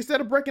other? We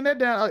instead of breaking that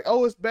down, like,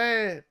 oh, it's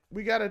bad.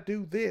 We got to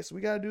do this.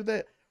 We got to do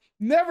that.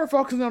 Never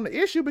focusing on the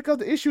issue because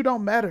the issue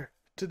don't matter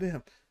to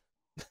them.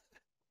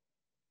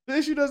 The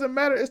issue doesn't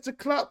matter. It's the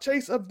clout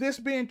chase of this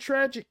being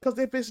tragic. Because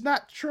if it's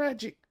not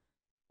tragic,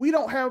 we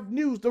don't have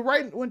news.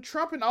 When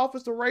Trump in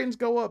office, the ratings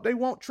go up. They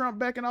want Trump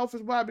back in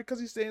office. Why? Because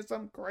he's saying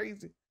something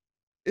crazy.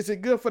 Is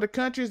it good for the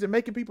country? Is it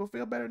making people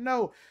feel better?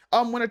 No.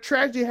 When a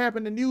tragedy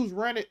happened, the news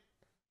ran it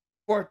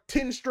for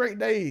 10 straight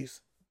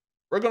days.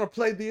 We're going to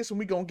play this and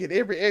we're going to get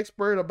every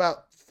expert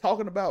about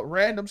talking about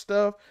random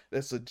stuff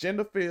that's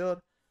agenda filled.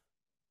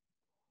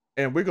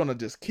 And we're going to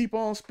just keep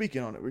on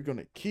speaking on it. We're going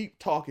to keep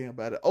talking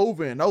about it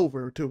over and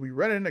over until we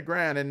run in the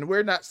ground. And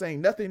we're not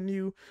saying nothing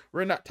new.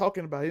 We're not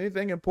talking about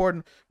anything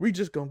important. We're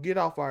just going to get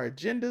off our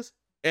agendas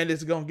and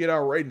it's going to get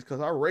our ratings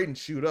because our ratings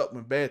shoot up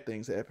when bad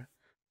things happen.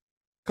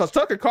 Because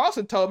Tucker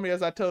Carlson told me,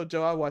 as I told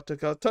Joe, I watched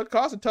Tucker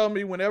Carlson told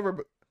me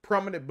whenever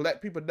prominent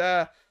black people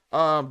die,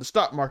 the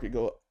stock market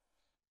go up.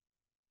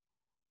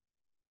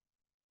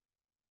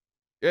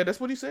 Yeah, that's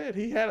what he said.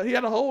 He had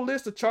a whole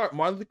list of chart.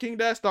 Martin Luther King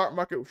died, stock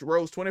market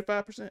rose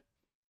 25%.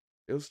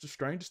 It was the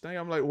strangest thing.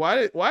 I'm like,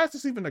 why is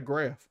this even a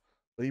graph?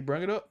 But he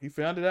brought it up. He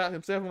found it out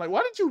himself. I'm like,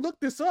 why did you look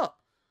this up?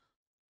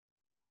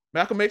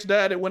 Malcolm X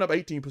died, it went up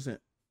 18%.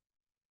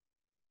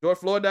 George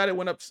Floyd died, it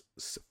went up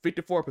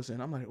 54%.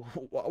 I'm like,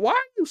 why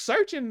are you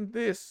searching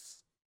this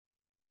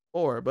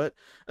for? But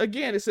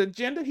again, it's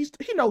agenda. He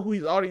know who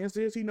his audience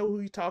is. He know who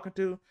he's talking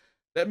to.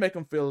 That make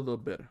him feel a little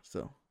better.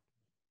 So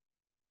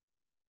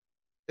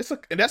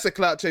and that's a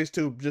clout chase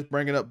too. Just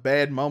bringing up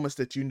bad moments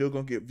that you know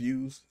gonna get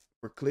views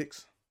for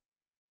clicks.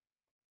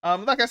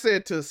 Like I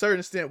said, to a certain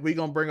extent, we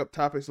gonna bring up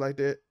topics like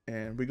that,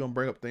 and we gonna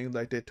bring up things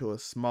like that to a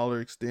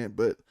smaller extent,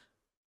 but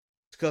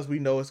because we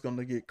know it's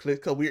gonna get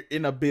clicked. Because we're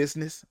in a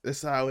business,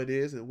 that's how it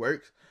is. It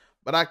works.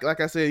 But like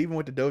I said, even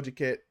with the Doja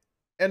Cat,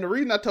 and the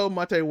reason I told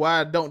Monte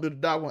why I don't do the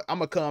doc one, I'm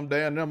gonna calm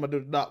down and I'm gonna do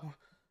the doc one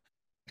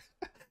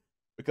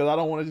because I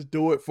don't want to just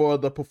do it for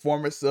the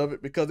performance of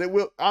it. Because it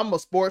will. I'm a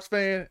sports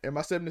fan, and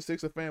my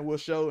 76er fan will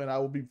show, and I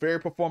will be very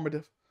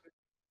performative.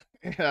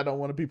 And I don't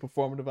want to be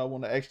performative. I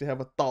want to actually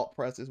have a thought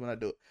process when I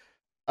do it.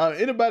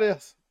 Anybody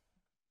else?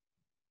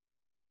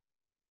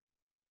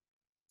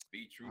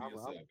 Be true to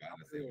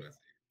yourself.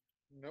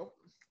 Nope.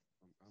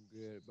 I'm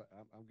good, but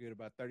I'm good.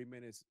 About 30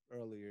 minutes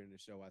earlier in the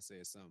show, I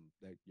said something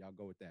that y'all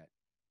go with that.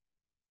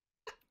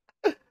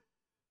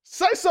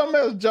 Say something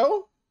else,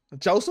 Joe.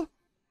 Joseph.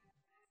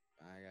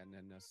 I ain't got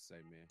nothing else to say,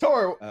 man.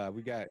 Tori.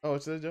 We got. Oh,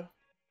 it's Joe.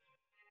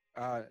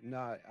 No,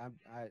 I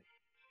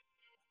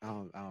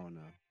don't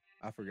know.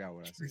 I forgot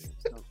what I said.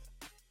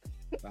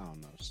 I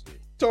don't know shit.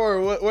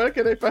 Tori, where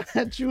can they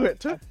find you at?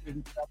 Two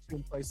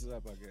places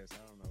up, I guess. I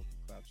don't know.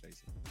 Cloud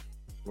chasing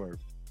or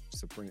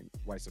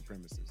white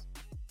supremacists.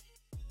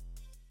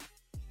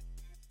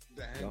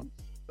 Damn.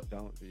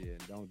 Don't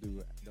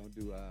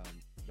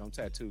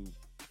tattoo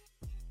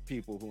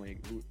people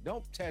who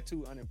don't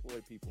tattoo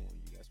unemployed people on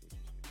you. That's what you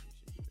should do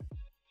that.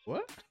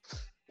 What?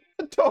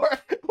 Tori,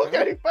 where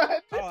can they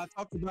find you? Oh, I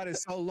talked about it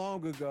so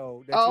long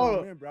ago that you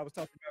remember. I was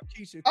talking about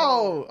Keisha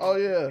Cole. Oh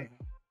yeah.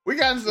 We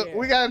got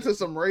into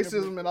some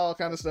racism and all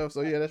kind of stuff.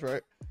 So yeah, that's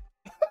right.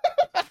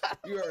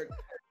 You heard.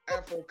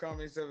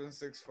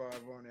 AfroCommy765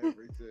 on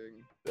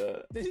everything.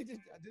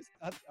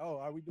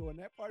 Are we doing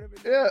that part of it?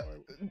 Yeah.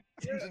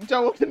 Or-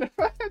 Joe, where can they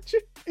find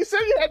you? You said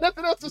you had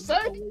nothing else to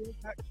say.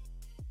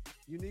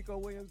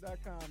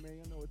 UnicoWilliams.com, man.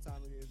 You know what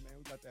time it is, man.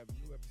 We about to have a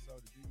new episode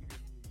of Do You Hear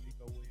Me with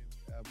Unico Williams.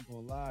 We're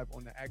going live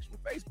on the actual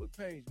Facebook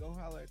page. Go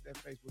holler at that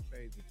Facebook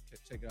page and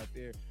check it out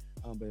there.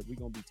 But we're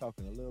going to be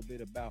talking a little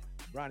bit about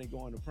Bronny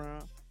going to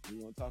prom. We're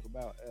going to talk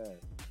about, I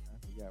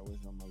forgot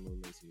what's on my little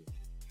list here.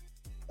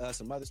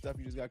 Some other stuff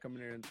you just got coming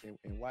there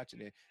and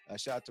watching it.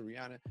 Shout out to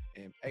Rihanna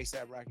and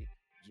ASAP Rocky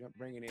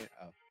bringing in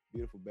a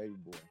beautiful baby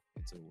boy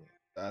into the world.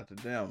 Shout out to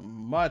them.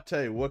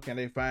 Monte, where can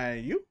they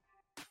find you?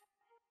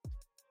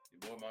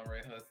 Your boy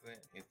Monray Hudson,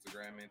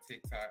 Instagram and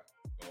TikTok.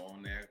 Go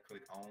on there,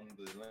 click on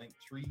the link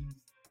trees.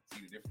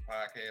 See the different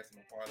podcasts I'm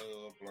a part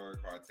of. Blur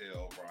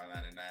Cartel, Overall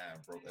 99,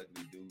 Broke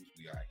Ugly Dudes.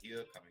 We are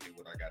here. Come and hear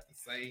what I got to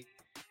say.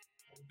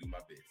 I will do my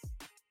best.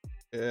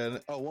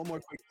 And one more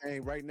quick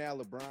thing. Right now,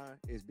 LeBron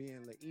is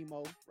being the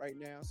emo right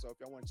now. So if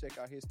y'all want to check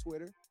out his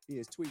Twitter, he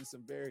is tweeting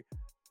some very,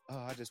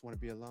 I just want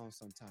to be alone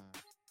sometimes.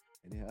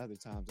 And then other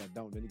times I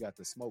don't. Then he got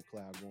the smoke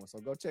cloud going. So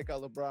go check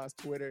out LeBron's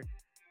Twitter.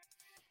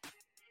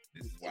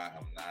 This is why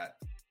I'm not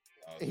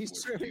He's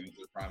Twitter true.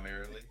 user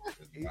primarily.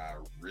 This is why I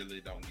really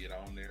don't get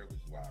on there, which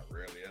is why I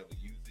rarely ever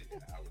use it.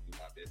 And I would do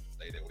my best to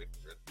stay that way for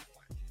the rest of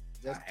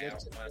my life. I have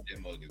one that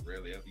mug is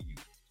rarely ever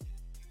used.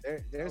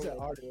 There's an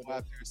article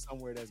out there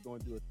somewhere that's going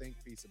to do a think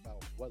piece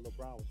about what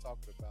LeBron was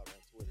talking about on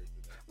Twitter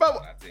today. but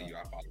When I tell you,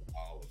 I follow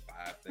all of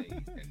 5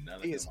 things, and none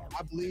of He them is, are.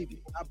 I believe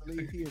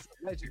he is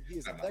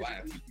allegedly.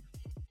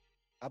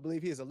 I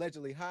believe he is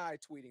allegedly high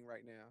tweeting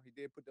right now. He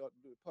did put the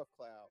puff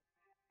cloud.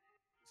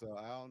 So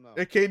I don't know.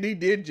 KD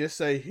did just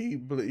say he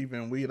believe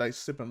in we like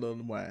sipping a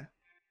little wine.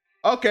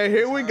 Okay,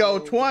 here we go.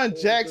 Twan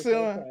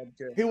Jackson.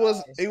 He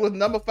was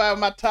number 5 on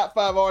my top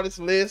 5 artist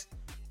list.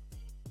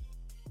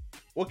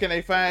 Where can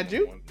they find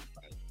you?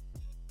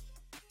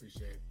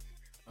 Appreciate it.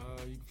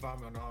 You can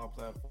find me on all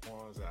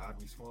platforms at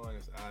IBToine.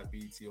 It's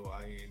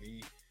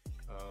IBTOINE.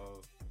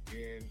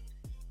 Again,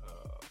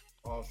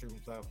 all streaming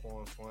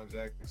platforms. Twan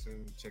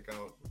Jackson. Check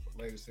out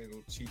the latest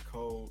single, Cheat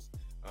Codes.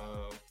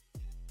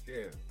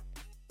 Yeah,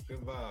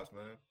 good vibes,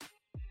 man.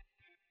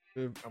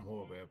 I'm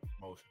horrible at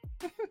promotion.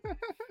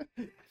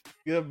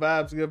 Good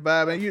vibes, good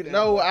vibe. And you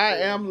know I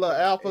am La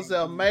Alpha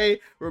Cell May.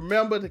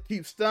 Remember to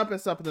keep stumping.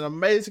 Something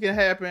amazing can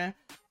happen.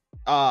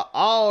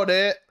 All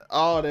that.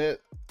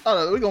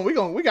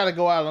 We gotta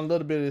go out on a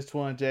little bit of this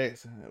Twan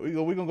Jackson. We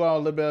gonna go out a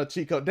little bit of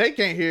cheat code. They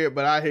can't hear it,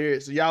 but I hear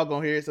it, so y'all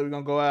gonna hear it. So we're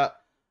gonna go out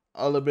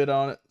a little bit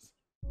on it.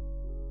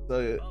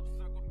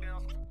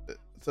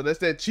 So that's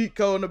that cheat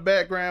code in the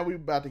background. We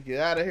about to get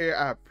out of here.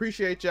 I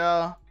appreciate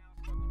y'all.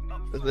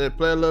 Let's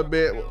play a little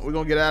bit. We're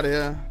gonna get out of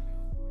here.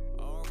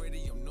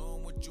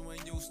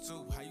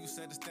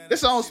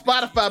 It's on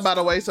Spotify, by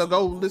the way, so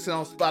go listen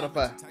on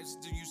Spotify.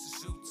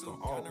 On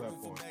all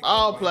platforms.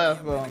 All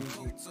platforms.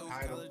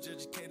 Tidal,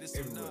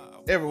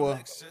 Everywhere.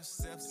 everywhere.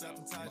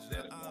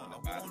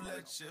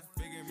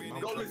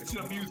 Go listen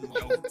to the music,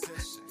 though.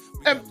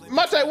 And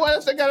Monte, what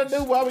else they gotta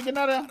do while we get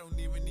out of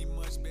there?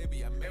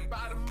 And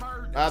buy the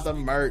merch. Buy the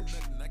merch.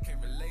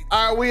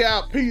 All right, we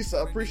out. Peace.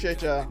 I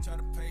appreciate y'all.